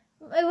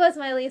 It was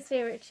my least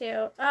favorite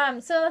too. So in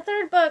the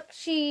third book,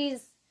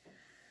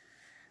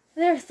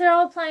 they're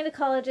all applying to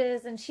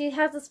colleges, and she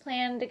has this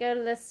plan to go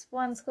to this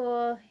one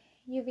school,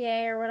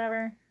 UVA or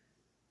whatever.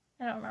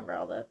 I don't remember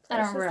all the places. I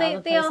don't remember all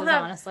the places,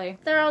 honestly.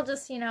 They're all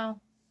just,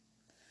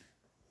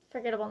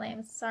 forgettable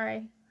names.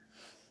 Sorry.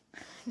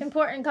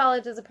 Important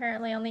colleges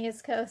apparently on the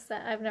East Coast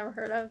that I've never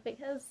heard of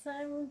because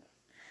I'm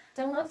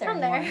don't live there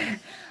from anymore.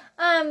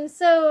 There.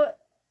 So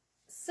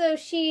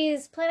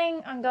she's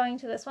planning on going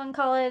to this one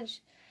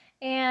college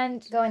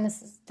and going to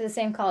the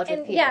same college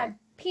with Peter. Yeah.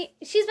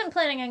 She's been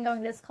planning on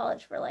going to this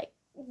college for, like,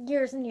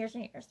 years and years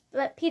and years.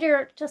 But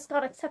Peter just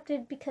got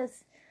accepted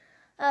because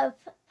of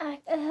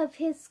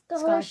his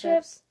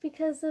scholarships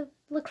because of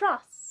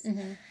lacrosse.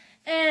 Mm-hmm.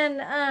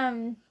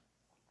 And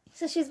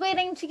so she's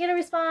waiting to get a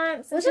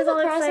response. Was it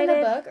lacrosse in the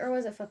book, or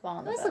was it football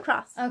in the book? It was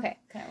lacrosse. Okay,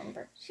 can't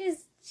remember.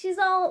 She's she's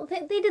all,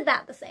 they did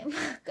that the same.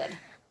 Good.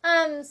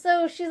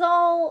 So she's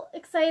all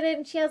excited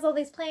and she has all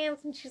these plans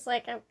and she's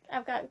like,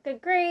 I've got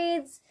good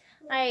grades.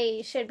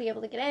 I should be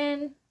able to get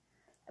in.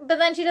 But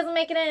then she doesn't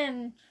make it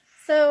in.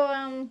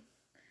 So,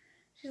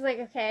 she's like,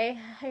 okay,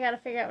 I gotta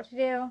figure out what to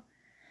do.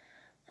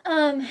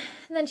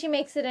 Then she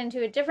makes it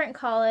into a different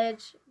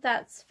college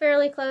that's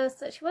fairly close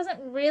that she wasn't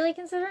really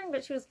considering,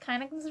 but she was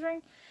kind of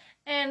considering.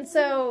 And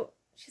so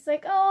she's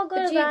like, oh, I'll go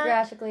to that.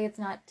 Geographically, it's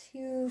not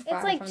too far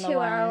It's like from 2 the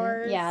one,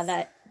 hours. yeah,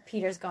 that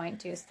Peter's going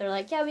to. So they're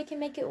like, yeah, we can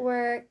make it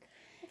work.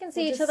 We can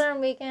see each other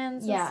on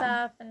weekends and yeah.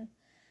 stuff. And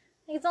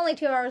like, it's only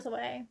 2 hours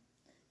away.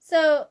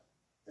 So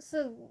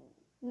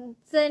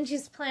then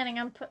she's planning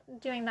on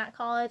doing that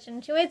college.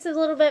 And she waits a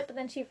little bit, but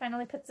then she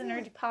finally puts in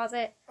her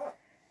deposit.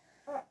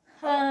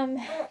 And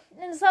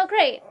it's all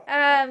great.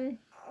 And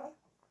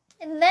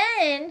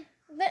then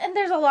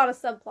there's a lot of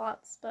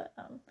subplots, but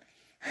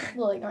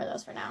we'll ignore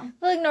those for now.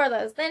 We'll ignore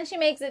those. Then she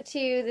makes it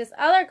to this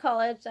other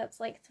college that's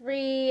like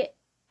 3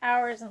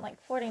 hours and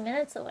like 40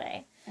 minutes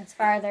away. It's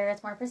farther.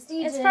 It's more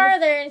prestigious. It's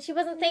farther, and she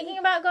wasn't thinking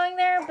about going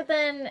there, but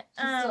then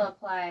she still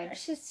applied.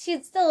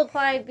 She'd still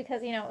applied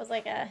because, you know, it was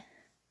like a...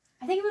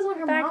 I think it was one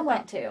her mom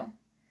went to.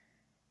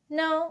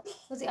 No.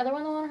 Was the other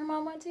one the one her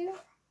mom went to?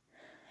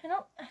 I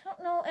don't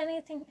know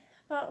anything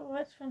about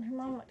which one her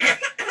mom went to.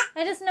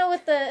 I just know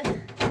what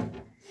the...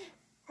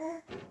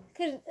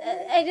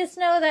 I just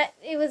know that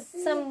it was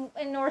some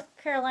in North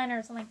Carolina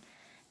or something,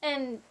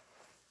 and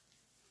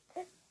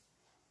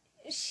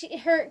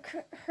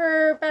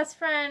her best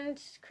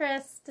friend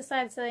Chris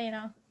decides to, you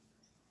know,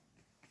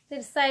 they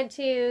decide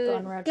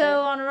to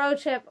go on a road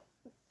trip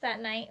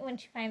that night when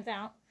she finds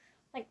out,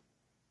 like,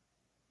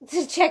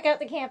 to check out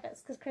the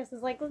campus, because Chris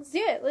is like, let's do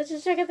it, let's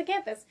just check out the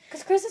campus.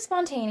 Because Chris is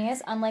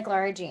spontaneous, unlike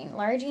Lara Jean.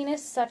 Lara Jean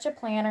is such a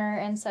planner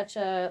and such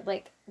a,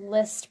 like,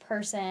 list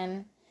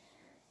person.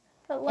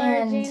 But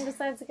Lara Jean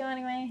decides to go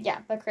anyway. Yeah,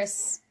 but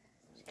Chris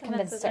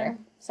convinces her.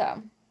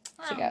 So,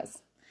 she goes.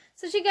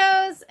 So she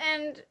goes,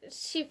 and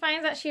she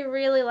finds out she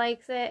really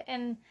likes it,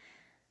 and...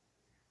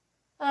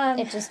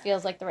 it just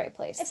feels like the right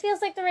place. It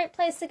feels like the right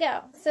place to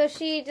go. So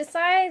she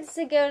decides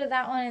to go to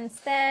that one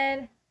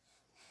instead.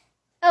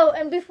 Oh,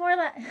 and before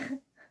that...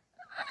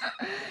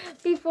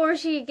 before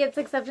she gets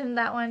accepted in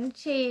that one,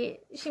 she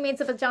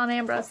meets up with John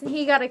Ambrose, and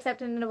he got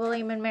accepted into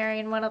William and Mary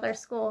in one other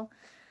school.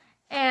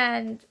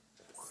 And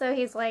so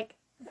he's like...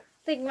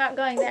 thinking about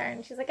going there,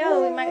 and she's like,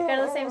 oh, we might go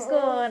to the same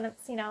school, and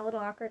it's, you know, a little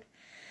awkward,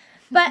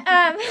 but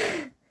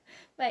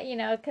but, you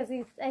know, because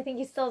I think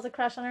he still has a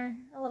crush on her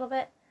a little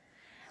bit.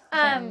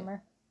 I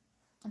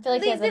feel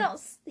like he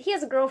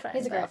has a girlfriend.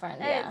 He's a girlfriend,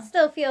 yeah. It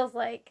still feels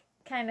like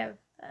kind of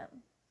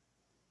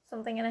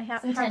something gonna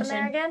happen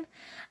there again.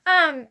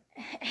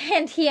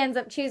 And he ends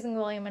up choosing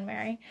William and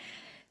Mary,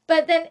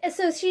 but then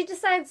so she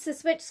decides to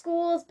switch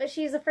schools, but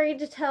she's afraid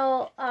to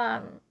tell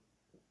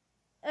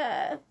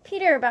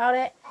Peter about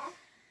it.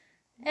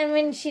 And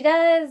when she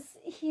does,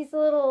 he's a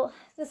little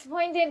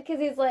disappointed because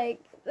he's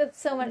like,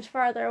 it's so much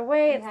farther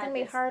away. It's going to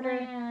be harder.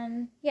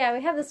 Plan. Yeah,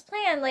 we have this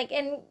plan. Like,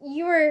 and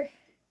you were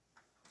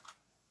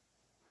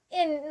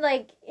in,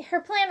 like,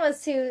 her plan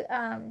was to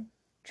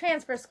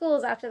transfer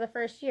schools after the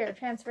first year.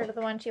 Transfer to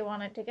the one she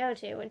wanted to go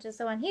to, which is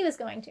the one he was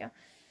going to.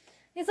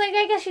 He's like,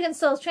 I guess you can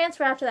still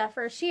transfer after that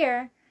first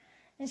year.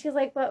 And she's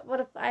like, but what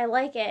if I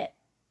like it?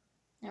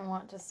 And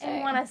want to stay.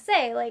 And want to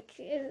stay. Like,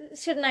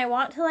 shouldn't I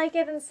want to like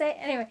it and stay?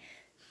 Anyway.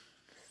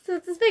 So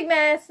it's this big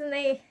mess, and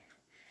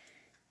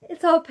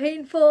it's all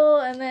painful,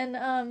 and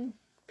then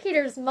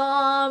Peter's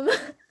mom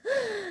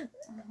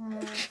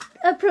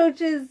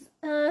approaches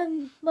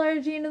Lara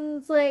Jean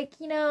and's like,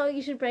 you know,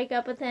 you should break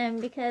up with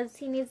him because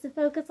he needs to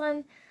focus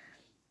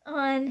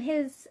on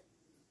his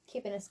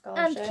keeping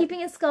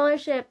his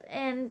scholarship,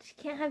 and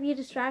can't have you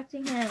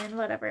distracting him and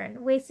whatever, and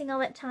wasting all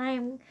that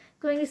time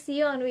going to see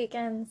you on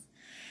weekends.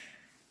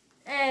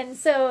 And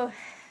so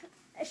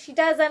she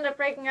does end up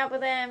breaking up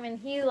with him, and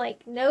he,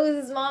 like,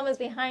 knows his mom is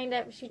behind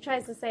it, but she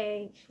tries to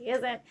say she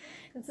isn't.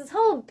 It's this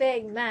whole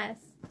big mess.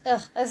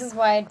 Ugh, this is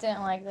why I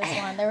didn't like this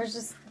one. There was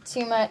just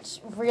too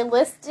much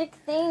realistic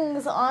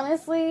things,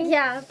 honestly.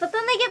 Yeah, but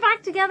then they get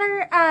back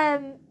together,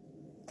 kinda.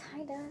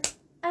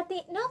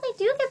 No, they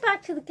do get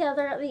back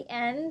together at the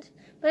end,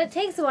 but it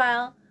takes a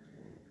while.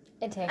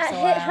 It takes a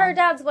while. At her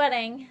dad's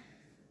wedding.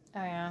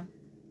 Oh, yeah.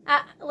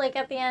 At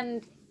the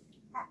end.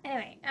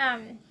 Anyway,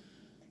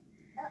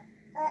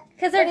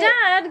 because her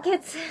dad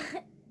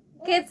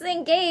gets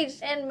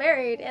engaged and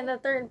married in the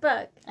third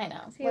book. I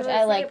know, which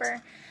I liked.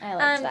 I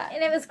liked that,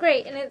 and it was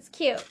great, and it's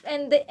cute,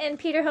 and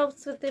Peter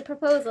helps with the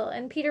proposal,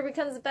 and Peter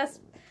becomes the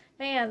best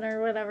man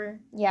or whatever.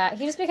 Yeah,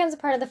 he just becomes a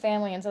part of the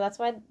family, and so that's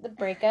why the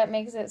breakup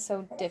makes it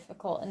so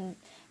difficult and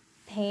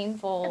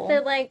painful.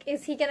 They're like,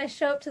 is he gonna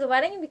show up to the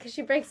wedding? Because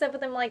she breaks up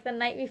with him like the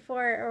night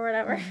before or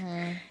whatever.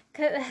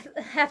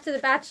 Mm-hmm. After the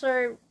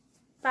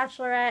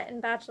bachelorette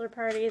and bachelor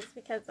parties,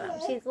 because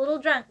she's a little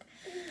drunk.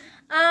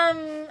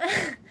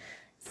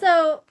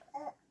 So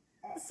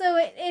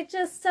it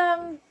just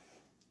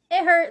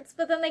it hurts,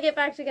 but then they get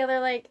back together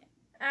like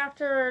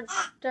after or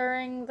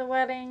during the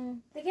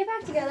wedding? They get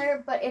back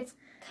together, but it's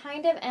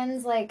kind of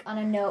ends like on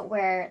a note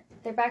where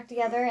they're back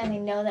together and they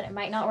know that it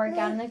might not work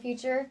out in the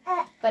future,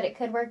 but it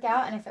could work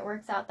out, and if it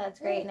works out, that's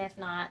great, and if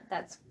not,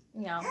 that's,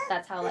 you know,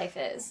 that's how life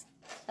is.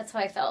 That's how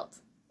I felt.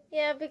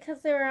 Yeah,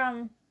 because they were, I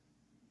don't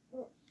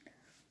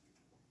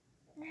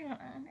know,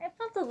 it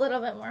felt a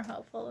little bit more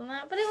hopeful than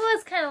that, but it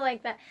was kind of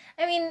like that.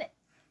 I mean,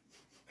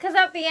 because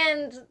at the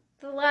end,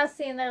 the last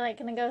scene, they're, like,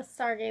 going to go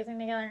stargazing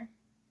together.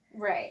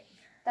 Right.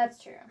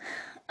 That's true.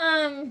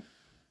 And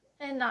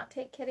not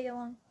take Kitty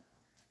along.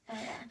 Oh,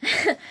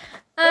 yeah.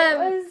 It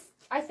was,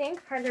 I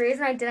think, part of the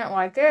reason I didn't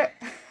like it,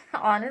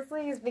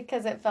 honestly, is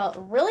because it felt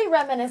really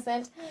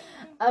reminiscent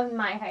of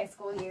my high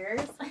school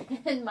years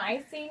and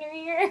my senior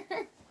year.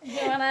 Do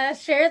you want to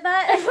share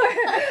that?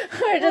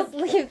 or just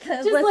leave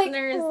the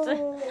listeners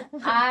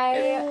I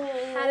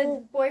had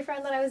a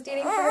boyfriend that I was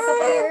dating for a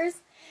couple years,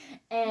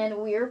 and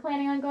we were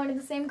planning on going to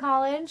the same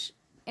college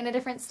in a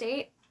different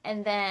state,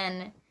 and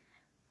then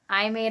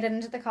I made it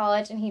into the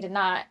college and he did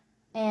not,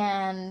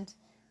 and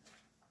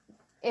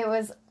it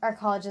was, our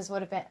colleges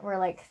were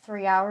like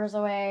 3 hours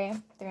away,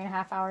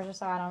 3.5 hours or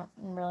so, I don't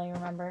really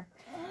remember,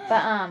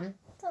 but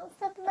don't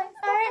step in my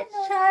art,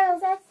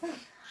 child.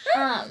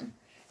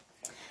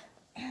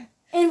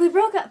 And we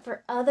broke up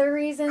for other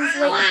reasons,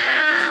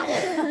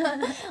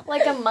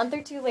 like a month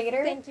or two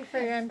later. Thank you for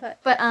your input.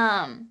 But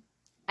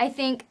I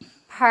think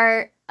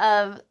part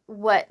of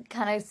what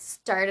kind of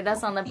started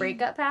us on the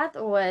breakup path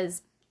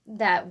was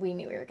that we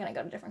knew we were going to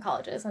go to different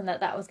colleges and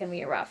that was going to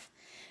be rough.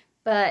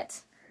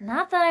 But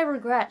not that I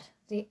regret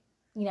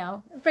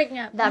breaking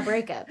up. That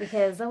breakup,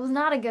 because that was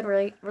not a good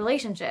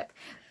relationship.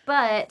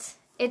 But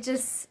it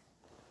just,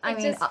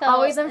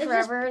 Always and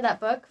Forever, that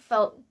book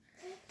felt...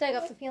 Dug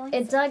up the feelings.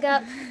 It dug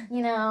up,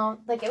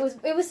 like it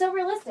was so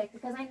realistic,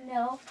 because I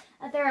know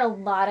that there are a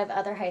lot of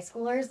other high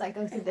schoolers that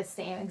go through the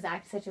same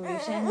exact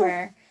situation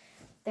where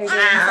they're doing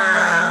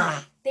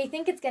something. They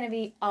think it's going to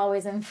be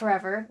always and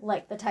forever,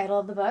 like the title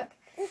of the book.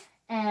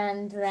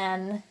 And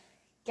then,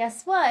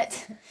 guess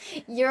what?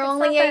 You're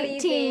only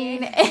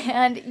 18,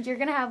 and you're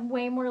going to have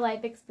way more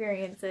life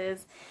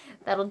experiences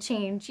that'll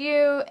change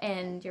you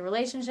and your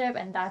relationship,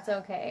 and that's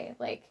okay.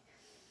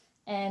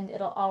 And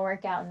it'll all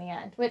work out in the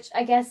end, which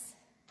I guess...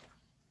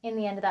 In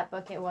the end of that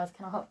book, it was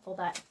kind of hopeful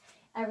that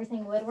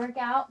everything would work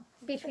out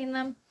between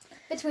them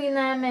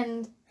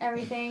and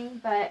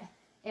everything, but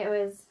it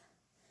was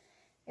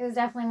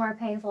definitely more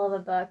painful of a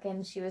book,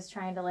 and she was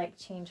trying to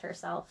change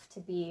herself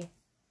to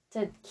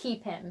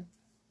keep him.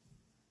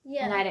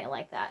 Yeah. And I didn't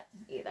like that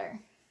either.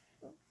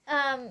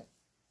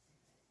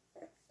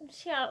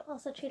 She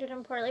also treated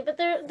him poorly, but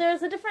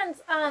there's a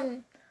difference.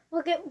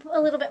 We'll get a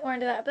little bit more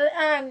into that, but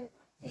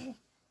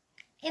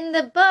in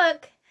the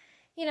book,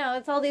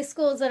 it's all these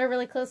schools that are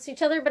really close to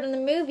each other, but in the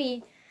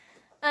movie,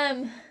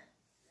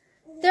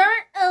 there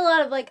aren't a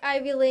lot of,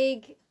 Ivy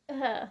League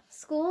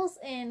schools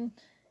in...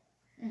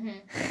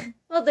 Mm-hmm.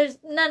 Well, there's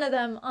none of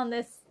them on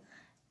the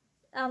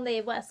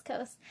West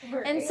Coast.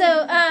 Right. And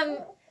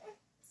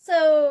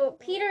so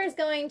Peter is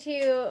going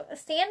to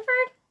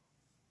Stanford?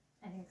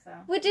 I think so.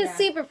 Which is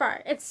super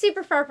far. It's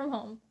super far from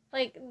home.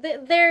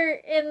 There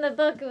in the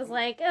book, it was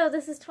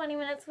this is 20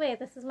 minutes away.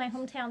 This is my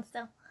hometown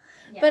still.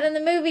 Yeah. But in the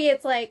movie,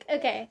 it's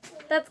okay,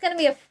 that's going to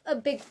be a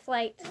big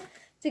flight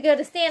to go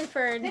to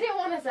Stanford. They didn't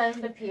want to send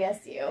him to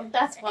PSU.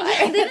 That's why.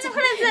 Yeah, they didn't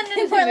want to send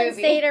him to Portland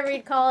State or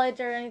Reed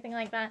College or anything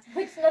like that.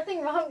 Which,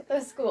 nothing wrong with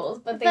those schools,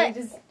 but they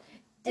just...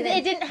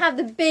 It didn't have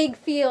the big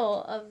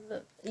feel of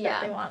that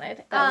they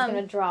wanted. That was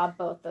going to draw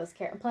both those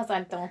characters. Plus,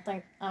 I don't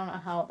know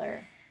how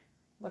their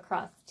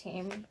lacrosse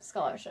team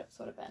scholarships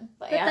would have been.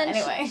 But yeah,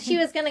 anyway. She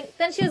was going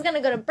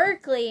to go to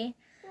Berkeley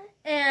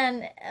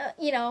and,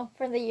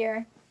 for the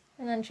year.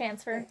 And then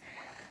transfer.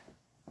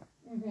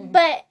 Mm-hmm.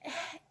 But,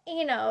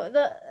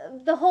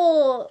 the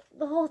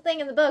whole thing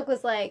in the book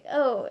was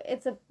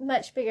it's a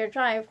much bigger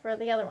drive for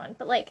the other one.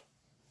 But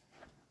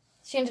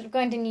she ended up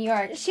going to New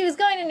York. She was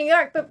going to New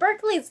York, but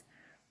Berkeley's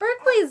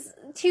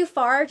too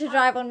far to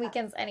drive on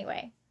weekends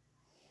anyway.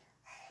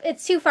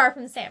 It's too far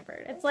from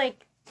Stanford. It's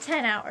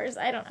 10 hours.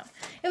 I don't know.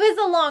 It was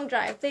a long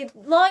drive.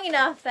 Long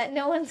enough that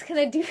no one's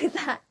gonna do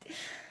that.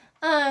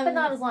 But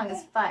not as long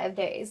as 5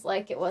 days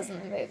like it was in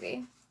the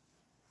movie.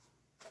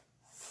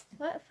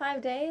 What,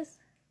 5 days?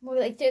 Well,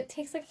 it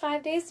takes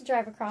 5 days to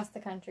drive across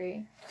the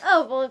country.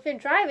 Oh, well, if you're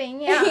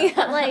driving, yeah.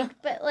 Yeah.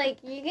 But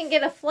you can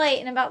get a flight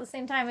in about the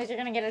same time as you're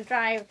going to get a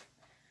drive.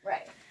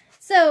 Right.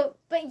 So,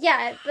 but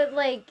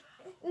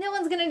no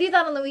one's going to do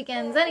that on the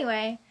weekends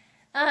anyway.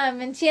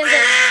 And she ends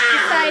up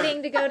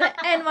deciding to go to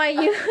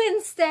NYU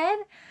instead.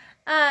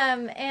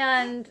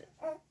 And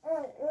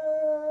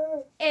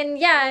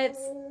yeah,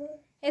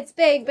 it's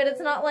big, but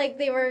it's not like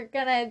they were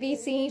gonna be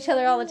seeing each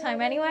other all the time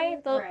anyway.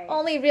 The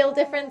only real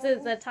difference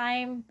is the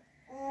time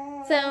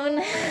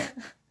zone.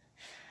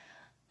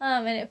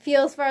 And it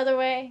feels farther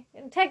away.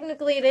 And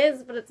technically it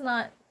is, but it's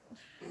not.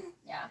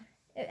 Yeah.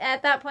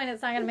 At that point,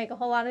 it's not gonna make a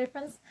whole lot of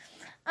difference.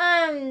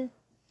 So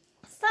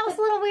that was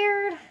a little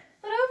weird.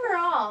 But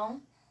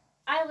overall,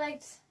 I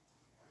liked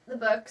the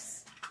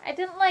books. I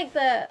didn't like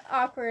the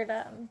awkward.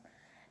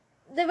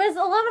 There was a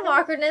lot of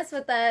awkwardness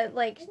with the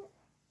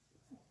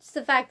just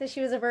the fact that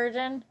she was a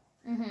virgin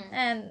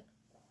and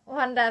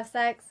wanted to have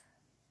sex.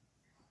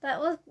 That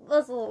was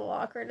a little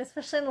awkward,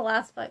 especially in the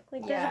last book.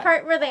 Like there's a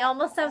part where they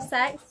almost have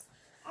sex,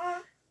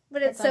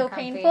 but it's so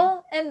uncomfy.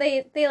 painful, and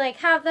they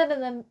have that,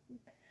 and then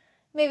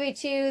maybe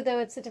two, though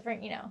it's a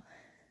different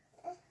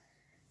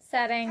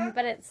setting,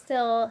 but it's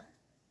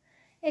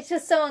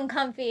just so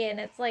uncomfy, and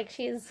it's like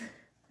she's.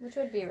 Which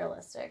would be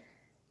realistic.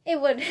 It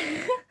would.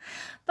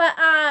 But,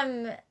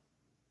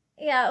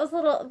 yeah, it was a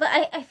little... But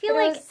I feel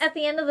like at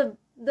the end of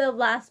the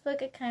last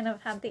book, it kind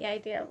of had the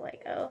idea of,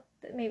 like, oh,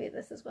 maybe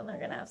this is when they're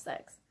going to have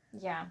sex.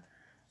 Yeah.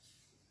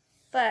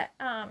 But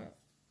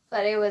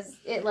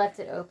it left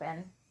it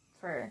open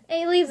for...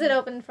 It leaves it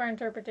open for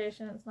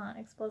interpretation. It's not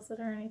explicit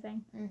or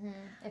anything.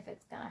 If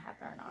it's going to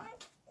happen or not.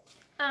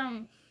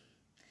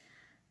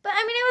 But,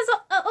 I mean, it was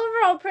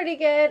overall pretty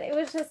good. It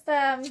was just,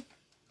 the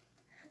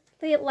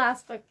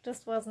last book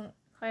just wasn't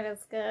quite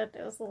as good.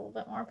 It was a little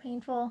bit more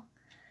painful.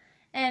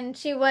 And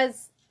she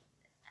was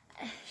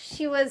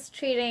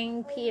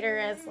treating Peter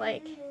as,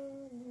 like,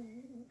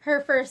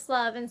 her first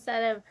love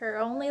instead of her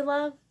only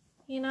love,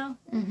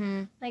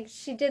 Like,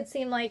 she did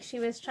seem like she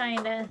was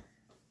trying to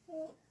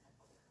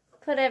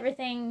put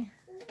everything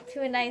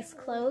to a nice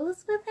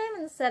close with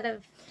him instead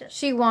of just...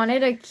 She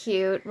wanted a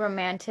cute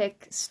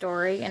romantic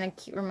story and a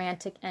cute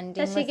romantic ending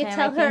that she with could him,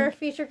 tell her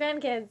future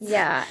grandkids.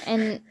 Yeah,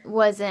 and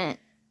wasn't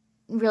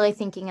really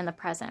thinking in the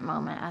present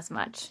moment as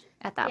much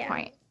at that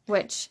point,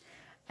 which,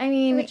 I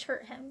mean... Which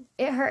hurt him.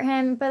 It hurt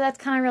him, but that's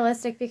kind of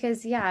realistic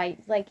because,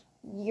 like,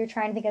 you're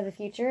trying to think of the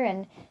future,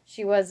 and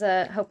she was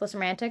a hopeless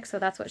romantic, so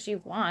that's what she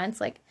wants.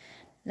 Like,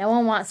 no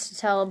one wants to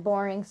tell a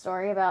boring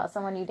story about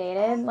someone you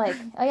dated. Like,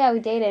 oh yeah, we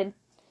dated,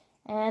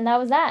 and that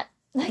was that.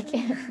 Like,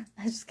 it's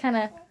just kind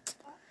of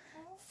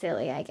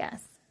silly, I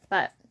guess.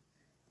 But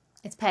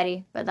it's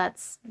petty, but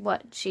that's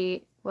what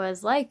she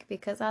was like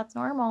because that's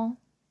normal.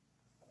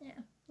 Yeah,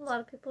 a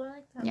lot of people are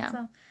like that. Yeah.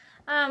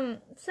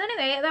 So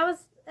anyway,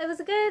 it was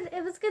a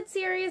good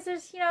series.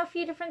 There's a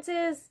few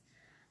differences.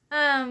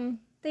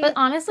 But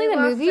honestly, the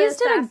movies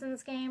did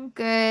Assassin's game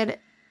good.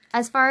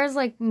 As far as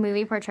like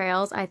movie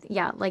portrayals,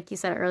 like you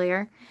said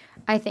earlier,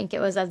 I think it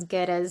was as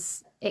good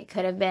as it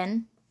could have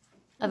been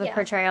of a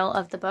portrayal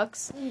of the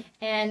books.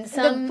 And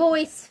the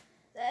voice.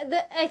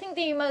 I think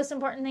the most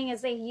important thing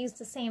is they use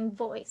the same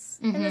voice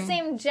and the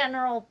same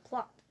general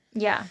plot.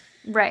 Yeah,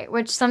 right.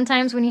 Which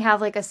sometimes when you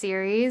have like a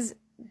series,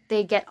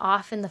 they get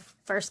off in the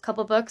first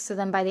couple books, so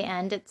then by the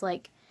end, it's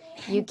like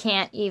you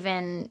can't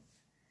even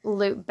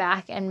loop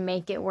back and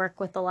make it work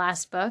with the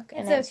last book,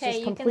 and it's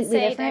just completely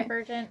different.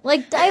 Divergent.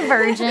 Like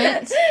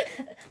Divergent.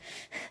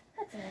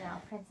 That's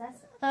enough, princess.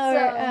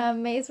 Or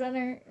Maze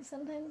Runner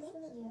sometimes.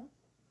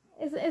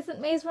 Isn't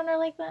Maze Runner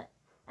like that?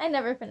 I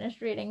never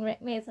finished reading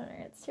Maze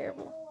Runner. It's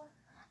terrible.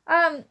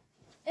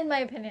 In my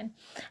opinion.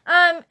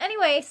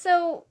 Anyway,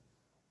 so,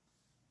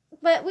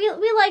 but we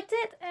liked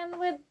it and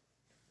would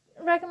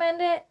recommend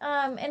it.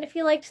 And if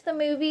you liked the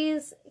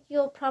movies,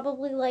 you'll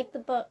probably like the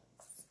books.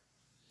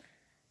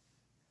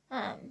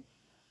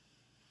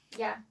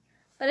 Yeah.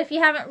 But if you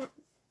haven't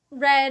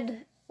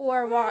read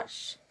or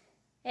watched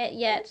it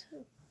yet,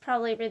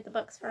 probably read the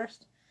books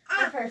first.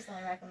 I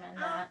personally recommend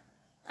that.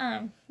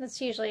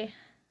 That's usually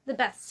the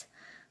best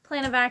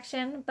plan of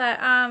action. But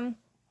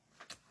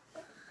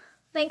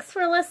thanks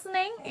for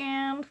listening,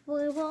 and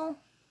we will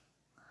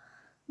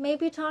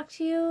maybe talk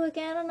to you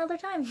again another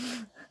time.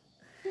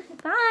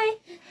 Bye.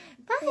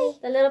 Bye.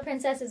 The little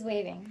princess is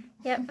waving.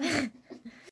 Yep.